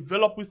for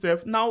develop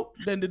ourselves, now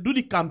then they do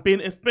the campaign,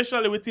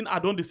 especially within I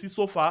don't see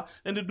so far,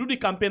 and they do the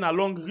campaign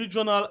along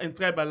regional and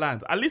tribal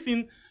land. I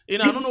listen, I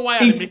don't know why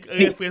I make a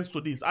reference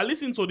to this. I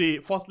listened to the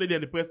First Lady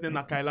and the President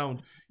at Kailand,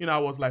 you know, I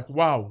was like,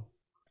 wow.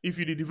 If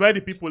you divide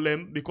the people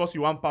them because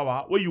you want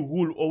power, where you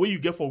rule or where you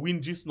get for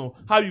win just now,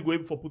 how you go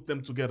able to put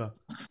them together?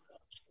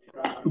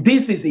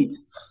 This is it.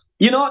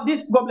 You know,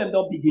 this problem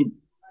don't begin.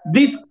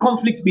 This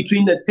conflict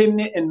between the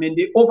Temne and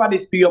Mende over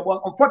this period.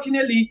 But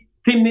unfortunately,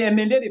 Temne and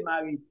Mende they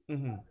married.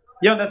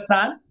 You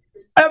understand?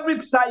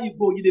 Every side you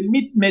go, you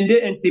meet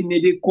Mende and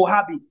Temne, they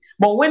cohabit.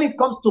 But when it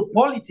comes to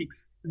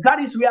politics,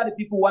 that is where the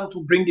people want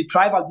to bring the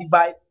tribal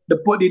divide,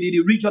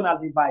 the regional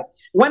divide.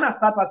 When I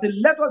start, I said,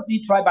 let us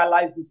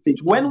detribalize this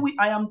stage. When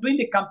I am doing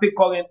the campaign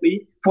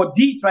currently for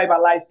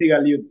detribalize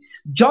Sierra Leone,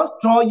 just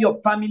draw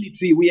your family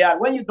tree.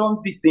 When you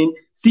don't this thing,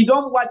 see,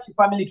 don't watch your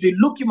family tree.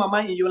 Look your mama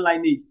in your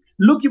lineage.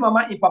 Look your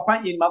mama in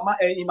papa in mama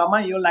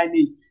in your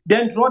lineage.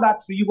 Then draw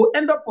that tree. You go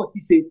end up for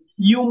CC.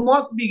 You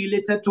must be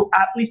related to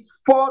at least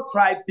 4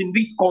 tribes in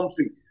this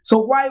country. So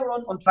why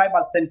run on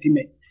tribal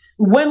sentiment?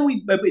 When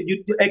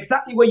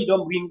exactly where you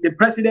don't bring the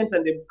president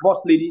and the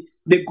first lady,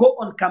 they go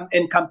on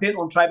campaign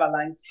on tribal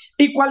lines.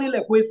 Equally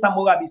like when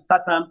Samura be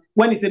started,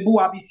 when it's a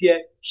Buabis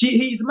here,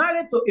 he is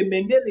married to a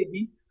Mende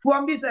lady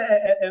from this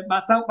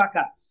Masang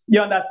Baka. You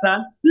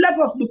understand? Let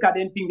us look at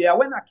anything there.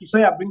 When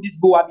Akishoya bring this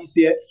Buabis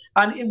here,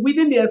 and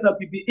within the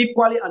SLPP,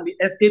 equally and the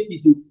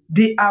SAPC,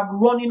 they are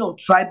running on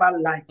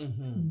tribal lines.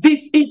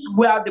 This is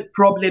where the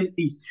problem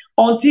is.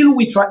 Until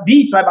we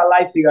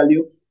detribalize Sierra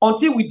Leone,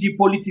 until we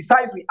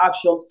depoliticize the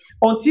actions,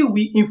 until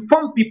we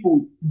inform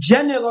people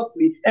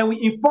generously and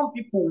we inform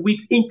people with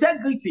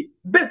integrity,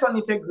 based on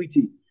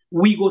integrity,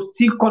 we will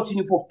still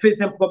continue to face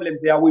some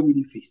problems there we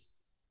will face.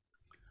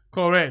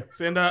 Correct.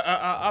 And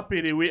I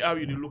pay the way how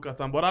you look at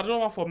them. But I don't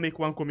want to make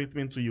one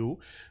commitment to you.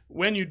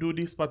 When you do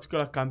this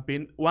particular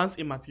campaign, once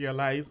it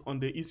materializes on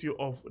the issue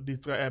of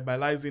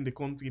detribalizing the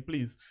country,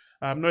 please,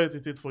 not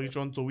hesitate for each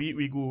one. So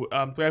we go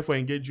try to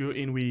engage you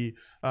in we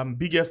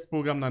biggest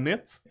program on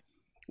net.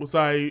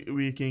 Also,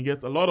 we can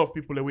get a lot of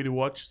people that we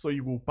watch, so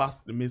you will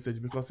pass the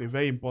message because it's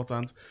very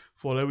important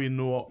for let we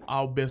know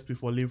how best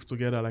people live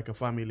together like a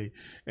family.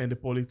 And the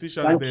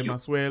politicians them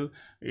as well,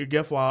 you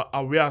get for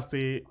aware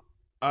say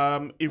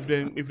if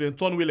they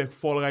turn way like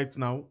fall right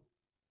now,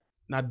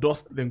 now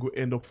dust then go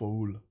end up for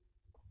rule.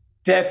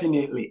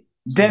 Definitely.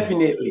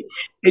 Definitely.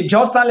 It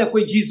just like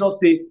what Jesus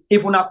said,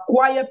 if we not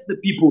quiet the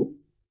people,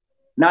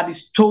 now the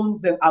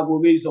stones and I will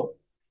raise up.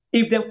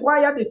 If they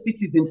quiet the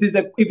citizens, if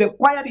they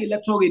quiet the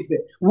electorates,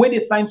 when they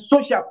sign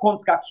social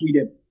contracts with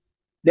them,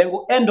 then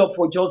we'll end up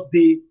for just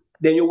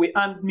then you will,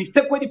 and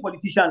mistake what the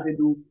politicians they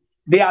do.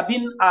 They have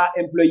been our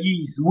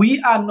employees.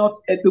 We are not,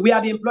 we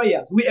are the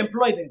employers. We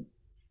employ them.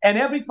 And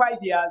every 5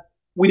 years,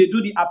 we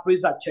do the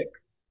appraisal check.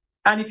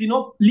 And if you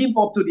don't live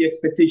up to the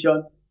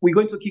expectation, we're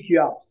going to kick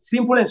you out.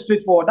 Simple and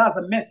straightforward. That's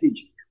a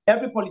message.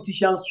 Every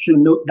politician should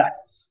know that.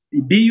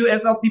 The BU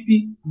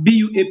SLPP,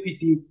 BU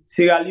APC,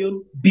 Sierra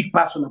Leone, big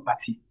personal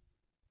party.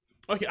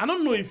 Okay, I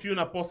don't know if you're in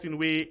a person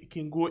where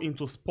can go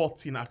into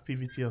sporting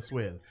activity as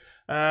well.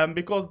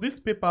 Because this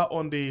paper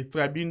on the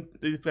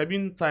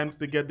Tribune Times,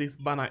 they get this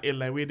banner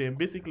headline where they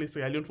basically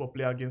Sierra Leone for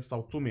play against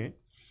Sao Tome.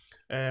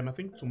 I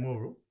think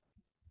tomorrow.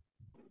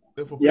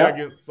 They for play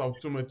against Sao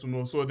Tome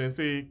tomorrow. So they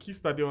say key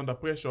study under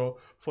pressure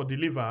for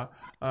deliver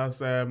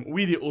as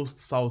we the host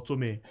Sao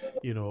Tome.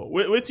 You know,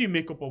 where do you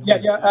make up of this?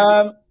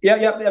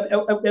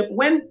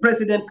 When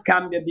presidents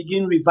come, they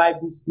begin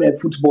revive this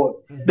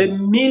football. The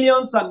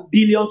millions and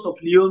billions of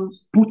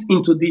leones put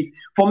into this.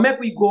 For make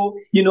we go,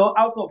 you know,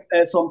 out of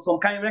some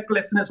kind of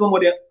recklessness.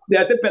 Somebody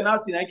they say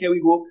penalty, I can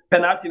we go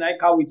penalty, I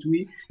can with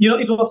we. You know,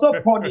 it was so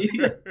funny.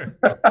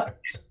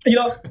 You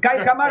know,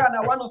 Kamara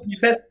now one of the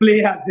best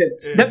players.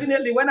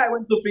 Definitely, when I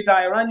went to Twitter,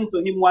 I ran into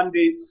him one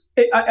day.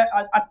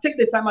 I take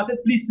the time. I said,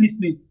 please,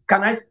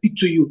 can I speak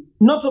to you?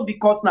 Not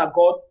because now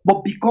God,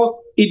 but because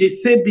it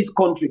is saved this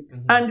country.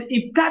 And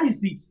if that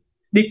is it,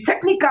 the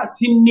technical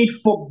team need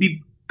for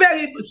be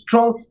very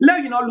strong.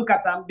 Let you know, look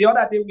at them. The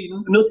other day we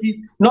noticed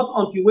not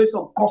until we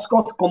some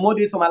couscous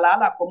commodity, some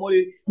alala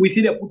commodity, we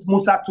see they put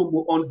Musa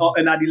Tumbo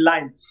on at the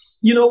line.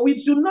 You know,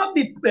 we should not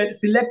be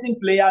selecting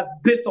players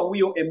based on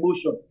your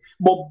emotion,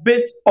 but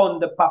based on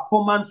the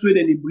performance where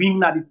they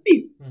bring at the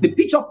field, the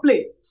pitch of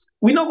play.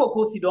 We not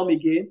go sit down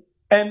again.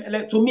 And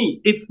like, to me,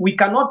 if we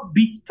cannot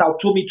beat Sao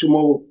Tome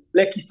tomorrow,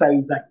 let Kisa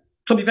resign.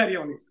 To be very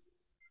honest,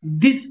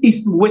 this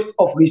is waste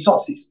of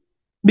resources.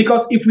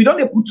 Because if we don't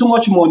put too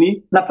much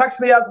money, the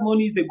taxpayers'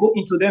 money they go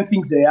into them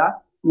things there,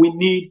 we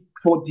need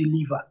for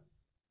deliver.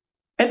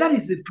 And that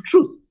is the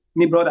truth,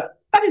 my brother.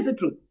 That is the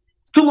truth.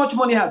 Too much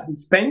money has been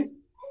spent.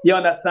 You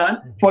understand?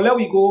 For where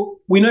we go,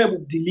 we're not able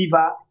to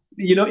deliver.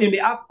 You know, in the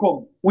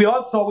outcome, we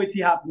all saw what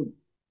happened.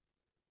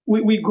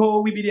 We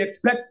go, we be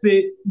expect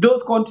say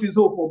those countries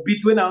who for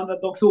beat when our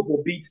underdogs who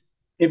for beat.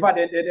 In fact,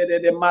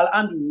 they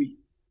malhandle we,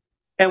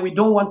 and we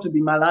don't want to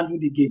be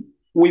malhandled again.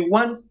 We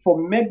want for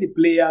make the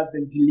players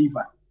and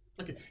deliver.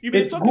 Okay, you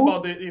been talking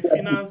about the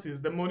finances,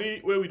 the money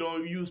where we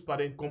don't use for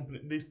the company,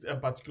 this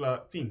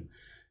particular team.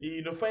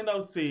 You know, find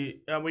out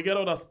say we get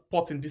other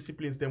sporting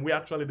disciplines, then we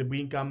actually they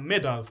bring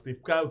medals, they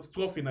crowds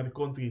trophy in the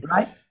country.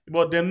 Right.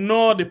 But they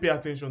know they pay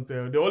attention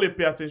to. They only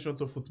pay attention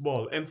to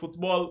football, and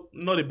football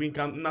no they bring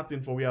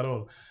nothing for we at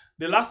all.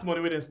 The last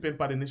money we they spend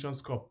by the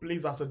Nations Cup,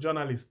 please, as a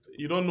journalist,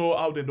 you don't know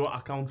how they don't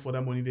account for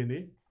that money,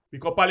 then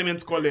because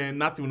Parliament call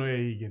nothing no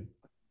again.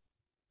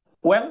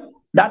 Well,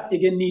 that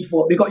again need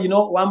for because you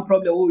know one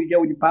problem we get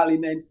with the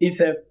Parliament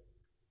is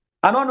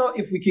I don't know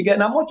if we can get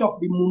how much of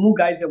the Mumu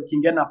guys that we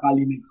can get in the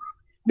Parliament.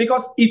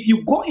 Because if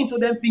you go into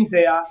them things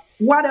there,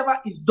 whatever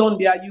is done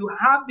there, you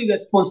have the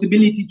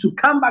responsibility to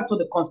come back to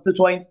the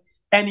constituents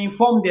and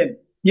inform them.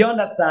 You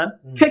understand?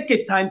 Take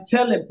a time,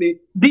 tell them,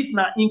 say, this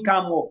na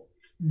income more.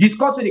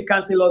 Discuss with the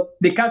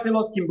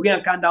councillors can bring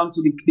and come down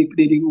to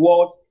the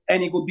wards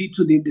and it will be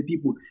to the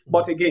people.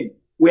 But again,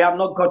 we have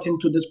not gotten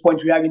to this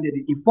point where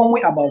we inform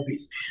me about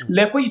this.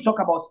 Like when you talk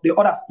about the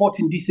other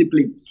sporting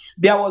disciplines,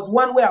 there was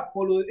one where I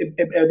followed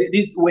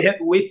this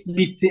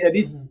weightlifting,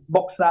 this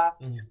boxer,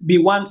 be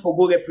one for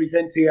go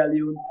represent Sierra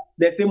Leone.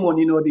 The same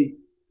money,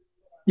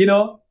 you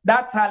know,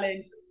 that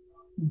talent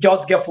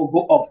just get for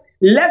go off.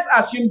 Let's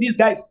assume this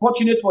guy is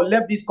fortunate for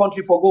left this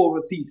country for go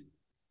overseas.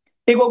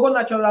 It will go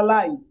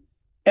naturalize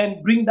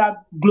and bring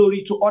that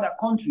glory to other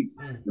countries.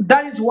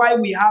 That is why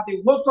we have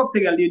a host of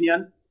Sierra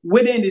Leoneans,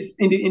 whether in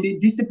the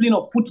discipline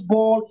of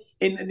football,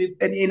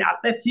 in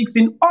athletics,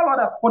 in all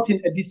other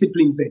sporting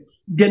disciplines,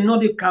 they know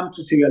they come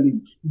to Sierra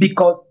Leone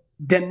because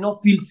they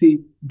not feel safe,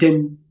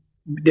 then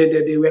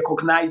they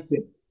recognize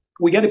them.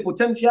 We get the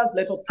potentials,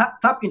 let us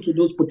tap into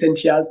those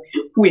potentials,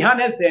 we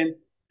harness them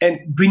and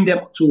bring them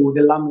to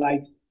the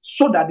limelight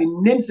so that the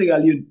name Sierra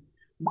Leone,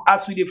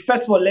 as we the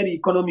first one let the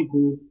economy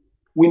go,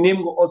 we name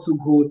will also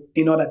go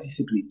in other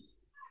disciplines.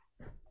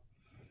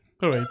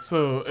 All right,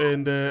 so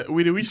and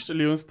we wish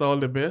Leon Star all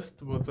the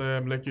best, but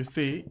like you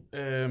say,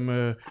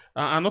 I'm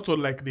not all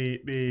like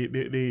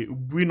the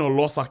win or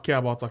loss I care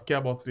about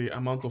the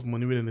amount of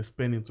money we're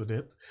spend into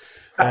that,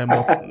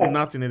 but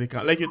not in any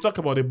kind. Like you talk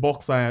about the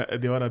boxer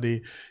the other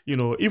day, you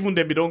know, even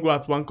then we don't go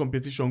at one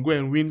competition, go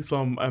and win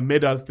some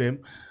medals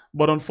them,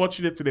 But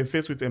unfortunately, they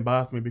faced with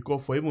embarrassment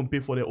because for even pay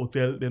for the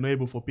hotel, they're not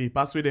able to pay.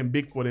 Pass with them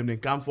big for them, they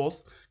can't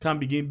force, can't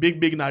begin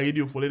big na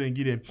radio for them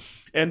give them.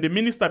 And the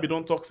minister be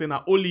don't talk saying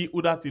that only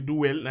who that do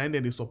well and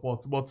then they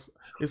support. But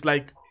it's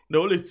like they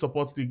only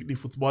support the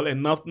football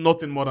and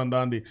nothing more than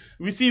that.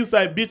 We see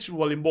inside beach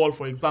volleyball,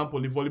 for example,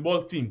 the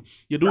volleyball team,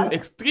 they do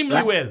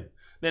extremely well.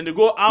 Then they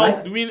go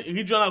out, win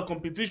regional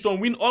competition,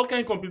 win all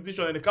kind of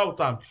competition in the cow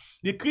time.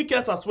 The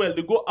cricket as well,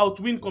 they go out,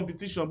 win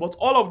competition, but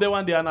all of them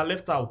when they are now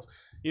left out.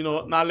 You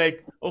know, now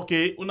like,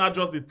 okay, una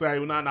just the try,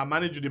 una na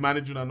manage the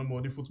manager no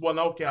more. The football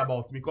now care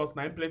about because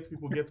now plenty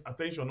people get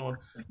attention on,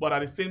 but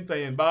at the same time,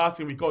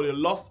 embarrassing, we call it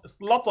lost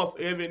a lot of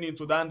revenue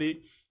into that day,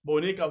 but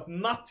we make out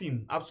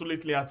nothing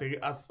absolutely as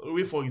a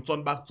way for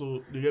return back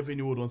to the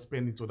revenue we don't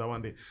spend into that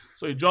one day.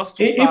 So it's just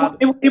too sad.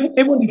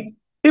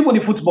 Even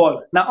the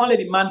football, not only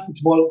the man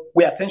football,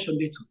 we attention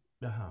day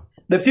to.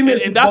 The female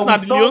and that's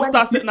not the Leon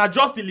Star, not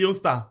just the Leon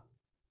Star.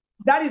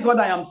 That is what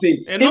I am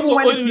saying. And not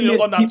only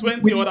the under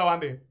 20 other one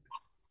day.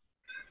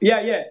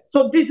 Yeah.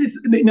 So this is,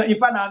 in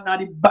fact,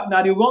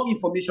 now the wrong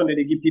information that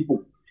they give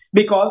people.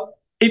 Because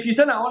if you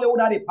say not only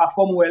that they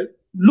perform well,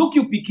 look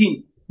you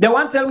picking. The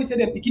one tell me say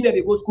they picking that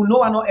they go school, no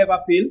one not ever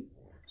fail.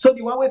 So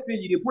the one way fail,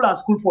 you they pull out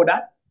school for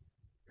that.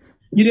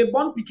 You dey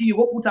born pikin, you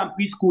go put am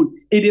preschool.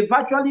 If they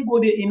virtually go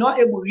there, you not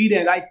able to read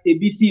and write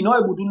ABC, you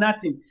not able to do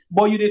nothing.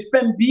 But you dey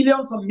spend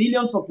billions and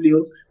millions of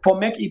leons for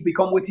make it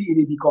become what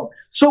it become.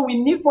 So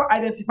we need to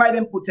identify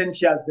them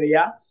potentials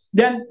there,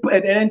 then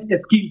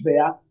skills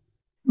there.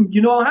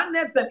 You know,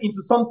 harness them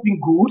into something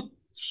good,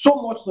 so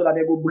much so that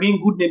they will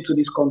bring good name to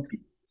this country.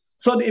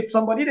 So if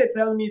somebody they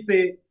tell me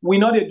say we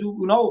not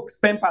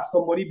spend past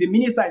somebody, the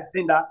minister is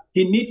saying that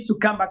he needs to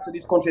come back to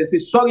this country and say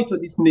sorry to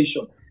this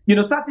nation. You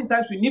know, certain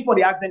times we need for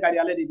the accent guy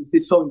they say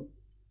sorry.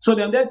 So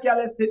then that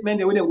careless statement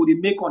the way they would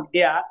make on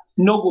air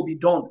no go be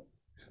done.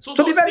 So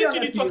since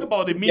you talk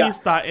about the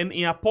minister and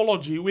an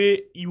apology where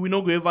you will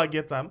not go ever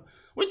get them,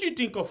 what do you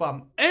think of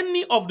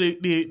any of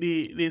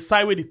the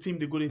side where the team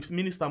they go the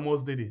minister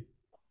most did it?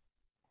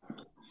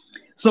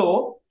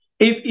 So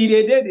if he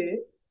did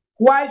it,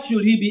 why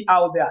should he be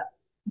out there?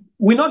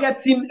 We not get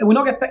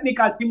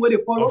technical team where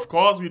they follow. Of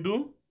course we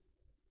do.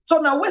 So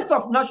now waste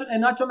of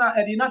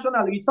the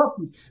national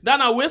resources.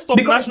 Then a waste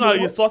of national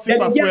resources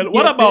as well.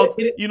 What about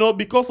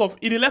because of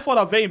it left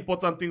for very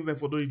important things then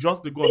for doing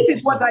just the goal. This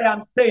is what I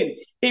am saying.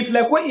 If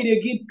like when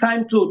it give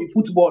time to the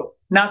football,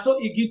 now so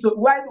it give to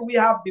why do we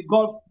have the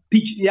golf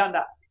pitch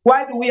yonder?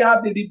 Why do we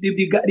have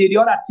the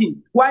other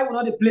team? Why will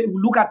not they play?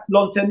 Look at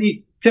lawn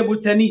tennis, table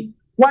tennis.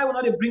 Why will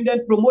not they bring them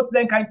promote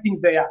them kind of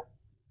things there?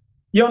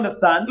 You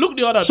understand? Look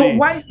the other day.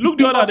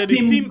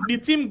 The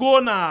team go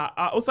now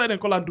outside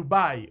and call on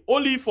Dubai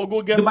only for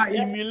go get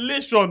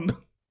emulation.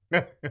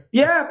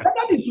 Yeah, but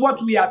that is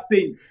what we are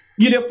saying.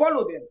 You dey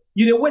follow them.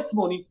 You dey waste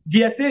money.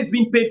 GSA is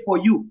being paid for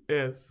you.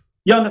 Yes.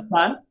 You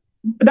understand?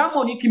 That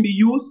money can be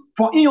used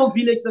for in your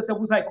village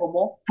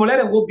for let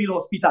them go build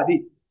hospital there.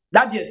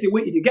 That GSA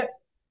where it get.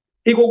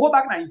 It go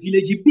back now in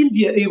village.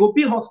 He go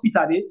build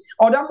hospital there.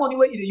 Or that money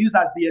where it use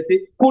as DSA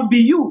could be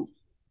used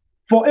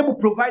for able to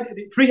provide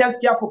free health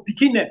care for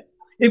picking them.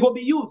 It will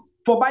be used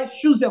for buy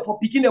shoes for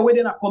picking them where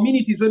in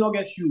communities where not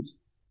get shoes.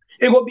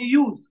 It will be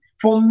used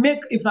for make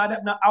if not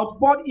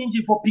outboard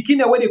engine for picking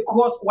them where they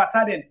cross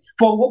water then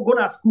for go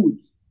to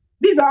schools.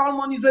 These are all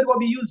monies that will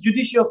be used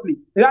judiciously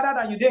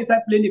rather than you there inside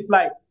playing the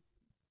fly.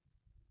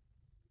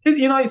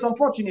 It's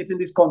unfortunate in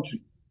this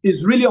country.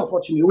 It's really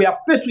unfortunate. We are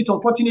faced with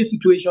unfortunate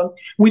situation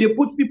where they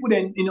put people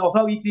in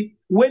authority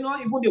where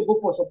not even they go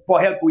for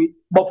help with,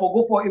 but for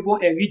go for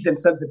even enrich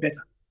themselves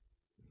better.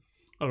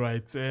 All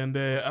right, and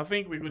I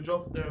think we could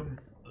just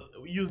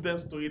use that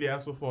story there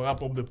also for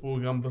wrap up the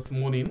program this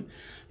morning.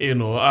 I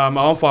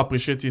want to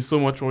appreciate you so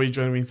much for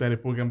joining me inside the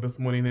program this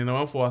morning, and I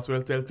want to as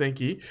well tell thank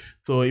you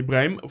to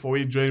Ibrahim for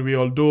joining me.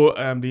 Although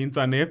the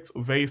internet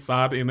very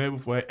sad,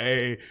 for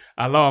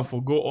allow him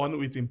for go on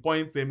with him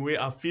points, same way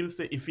I feel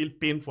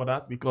pain for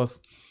that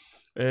because.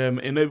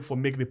 For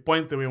make the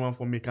point that we want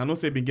for make. I know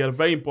say we get a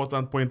very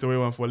important point that we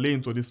want for lay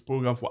into this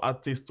program for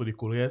artists to the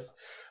couriers.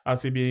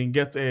 As we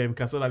get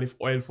castle leaf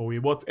oil for we.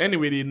 But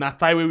anyway, the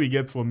natai way we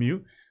get from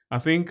you, I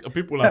think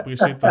people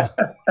appreciate that.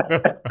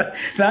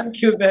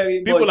 Thank you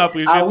very much. People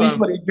appreciate I wish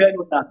for the journey.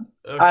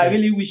 Okay. I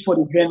really wish for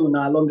the journey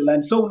along the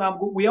line. So now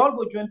we all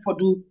go join for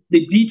do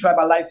the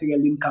detribalizing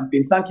LEONE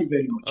campaign. Thank you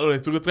very much. All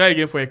right, so we'll try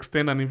again for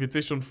extend an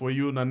invitation for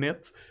you,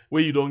 Nanette,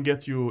 where you don't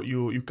get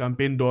your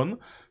campaign done.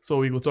 So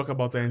we will talk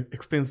about it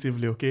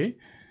extensively, okay?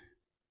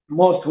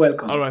 Most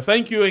welcome. All right,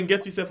 thank you and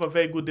get yourself a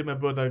very good day, my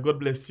brother. God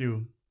bless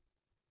you.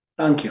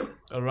 Thank you.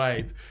 All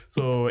right.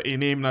 So, a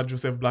name na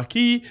Joseph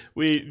Blackie.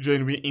 We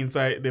join me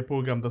inside the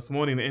program this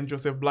morning. And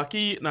Joseph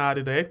Blackie, now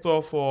the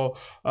director for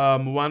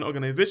one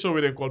organization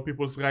where they call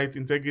People's Rights,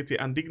 Integrity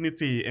and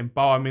Dignity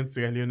Empowerment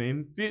Sierra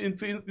Leone.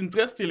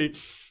 Interestingly,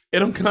 it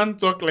don't can't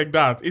talk like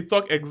that. It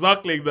talk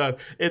exactly like that.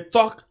 It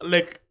talk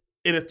like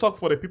it talk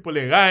for the people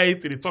their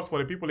rights, it talk for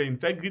the people their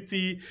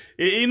integrity.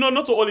 You know,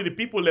 not only the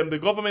people, them, the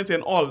government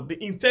and all,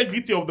 the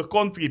integrity of the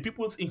country,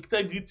 people's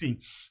integrity,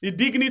 the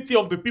dignity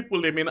of the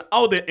people, them, and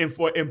how they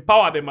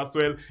empower them as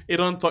well. It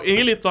don't talk, it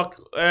really talk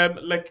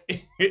like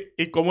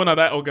a common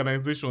other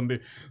organization there.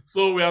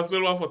 So we as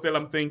well want to tell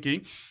them thank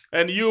you.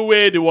 And you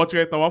where the watch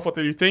right now, want to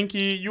tell you thank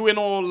you. You will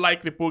not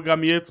like the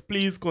program yet,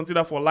 please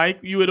consider for like.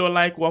 You will don't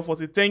like, want to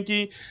say thank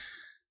you.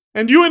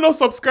 And you will not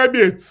subscribe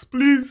yet,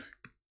 please.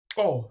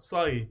 Oh,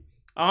 sorry.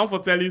 I want to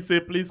tell you, say,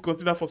 please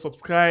consider for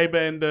subscribe.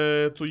 And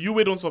to you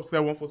who don't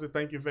subscribe, I want to say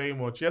thank you very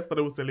much.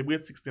 Yesterday, we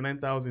celebrate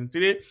 69,000.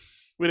 Today,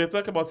 we'll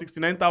talk about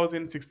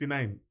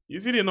 69,069. You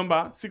see the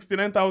number?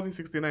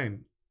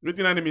 69,069.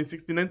 Written on means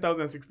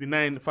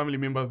 69,069 family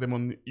members them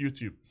on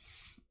YouTube.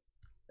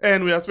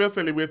 And we as well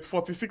celebrate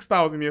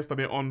 46,000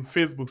 yesterday on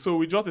Facebook. So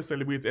we just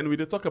celebrate and we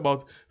did talk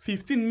about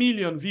 15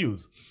 million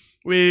views.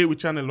 We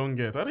channel long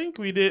get. I think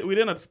we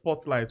did at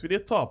spotlight. We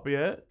did top,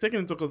 yeah. Taking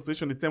into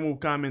consideration the time will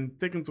come and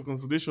taking into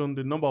consideration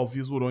the number of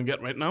views we don't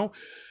get right now.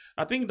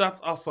 I think that's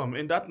awesome.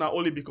 And that not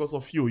only because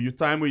of you. Your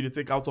time where you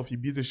take out of your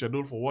busy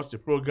schedule for watch the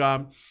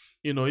program.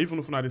 You know, even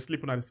if you're not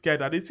sleeping, not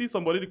scared. I did see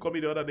somebody call me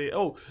the other day.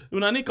 Oh,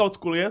 you need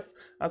out Koreas?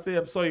 I say,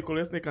 I'm sorry,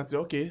 Koreas. They can say,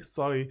 okay,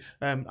 sorry.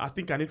 I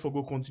think I need to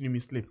go continue me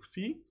sleep.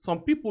 See,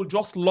 some people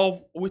just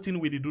love waiting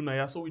with the do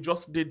now. So we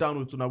just did down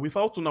with tuna.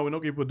 Without tuna, we're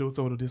not able to do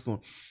some of this one.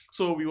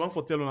 So we want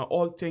to tell una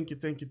all thank you.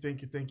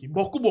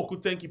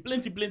 Boku, thank you.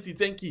 Plenty,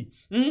 thank you.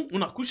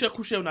 Una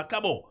kushe, una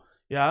kabo.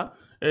 Yeah.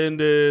 And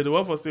the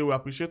one for say we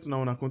appreciate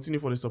now and continue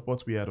for the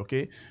support we had,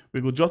 okay?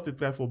 We go just to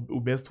try for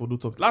best for do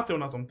top. Let's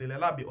tell us something.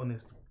 Let's be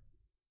honest.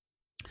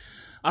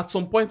 At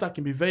some point, I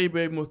can be very,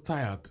 very much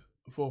tired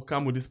for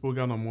come with this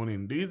program in the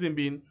morning. The reason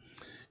being,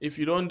 if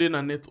you don't do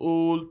a net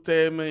all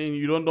time and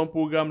you don't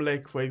program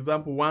like, for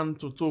example, 1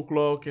 to 2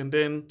 o'clock, and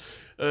then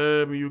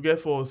you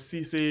get for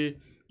say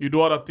you do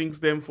other things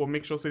then for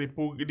make sure say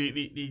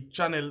the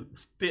channel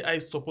stay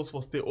supposed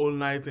for stay all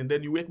night, and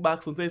then you wake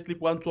back. Sometimes you sleep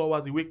 1-2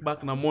 hours, you wake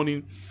back in the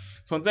morning.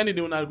 Sometimes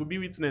when I go be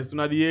witness, when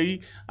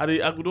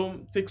I go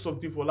don't take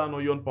something for land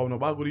or yon power, no,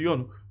 but I go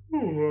yon.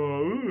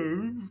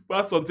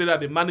 But something that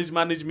they manage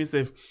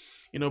myself,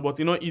 you know, but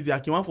you know, easy. I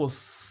can want for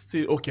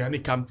say, okay, I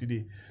need come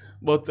today.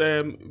 But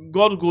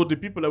God, the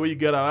people that way you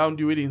get around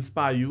you, really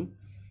inspire you.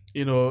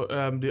 You know,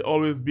 they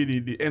always be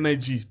the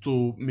energy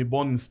to me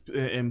born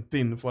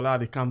thing for that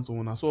they come to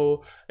una.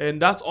 So,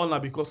 and that's all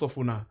because of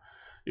una.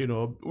 You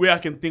know, where I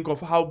can think of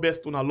how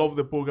best una love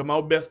the program,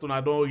 how best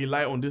una don't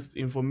rely on this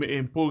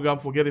program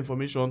for get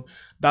information.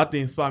 That they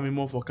inspire me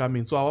more for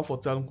coming. So I want to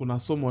tell una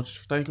so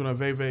much. Thank you una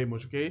very, very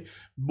much, okay?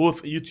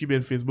 Both YouTube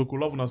and Facebook, we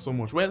love una so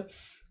much. Well,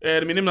 my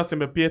name is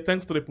Samura.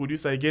 Thanks to the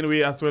producer again.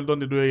 We as well done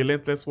the do a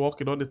relentless work.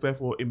 You know, the time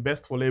for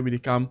invest for let with the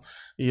cam,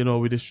 you know,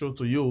 with the show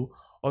to you.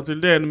 Until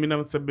then, my name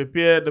is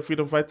Samura, the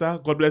freedom fighter.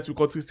 God bless you,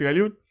 country Sierra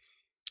Leone.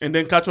 And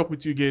then catch up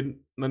with you again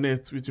on the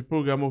net with your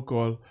program we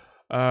call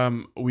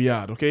We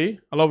Are, okay?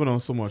 I love you all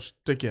so much.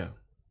 Take care.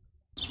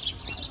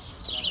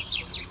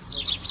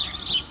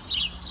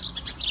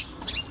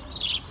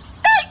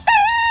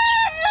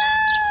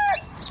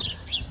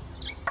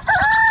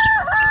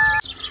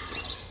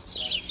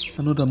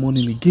 Another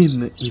morning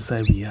again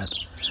inside We Are.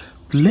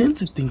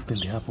 Plenty things then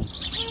they happen.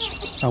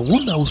 I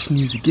wonder how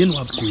news again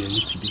what go here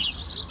today.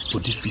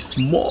 But this be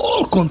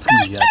small country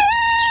We Are.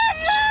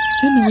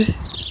 Anyway,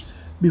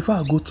 before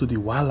I go to the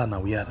wall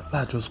and We Are,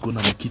 let's just go to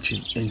my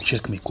kitchen and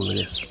check my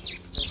colors.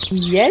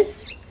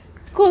 Yes,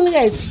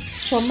 colors.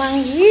 Some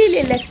man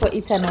really like for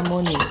it in the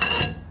morning.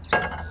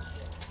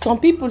 Some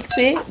people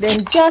say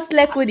them just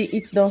like when they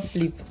eat don't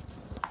sleep.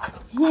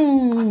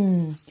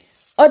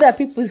 Other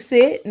people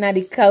say na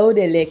the cow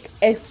they like,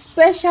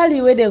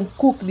 especially when they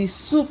cook the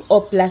soup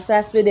or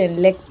plasas where they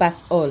like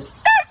pass all.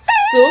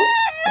 So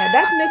now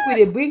that make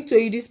we bring to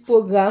you this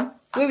program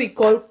where we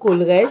call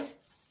colors.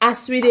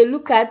 As we dey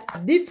look at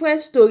different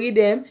story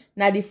them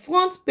na the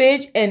front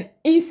page and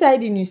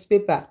inside the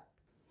newspaper.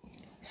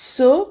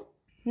 So,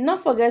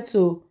 not forget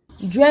to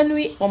join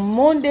me on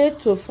Monday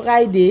to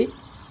Friday,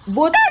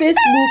 both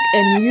Facebook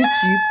and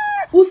YouTube.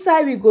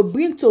 Usai we go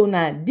bring to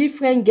una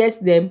different guests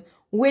them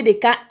where they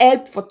can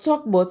help for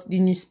talk about the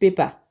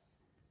newspaper.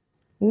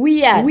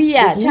 We are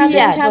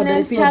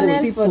channel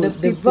for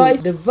the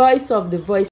voice of the voice.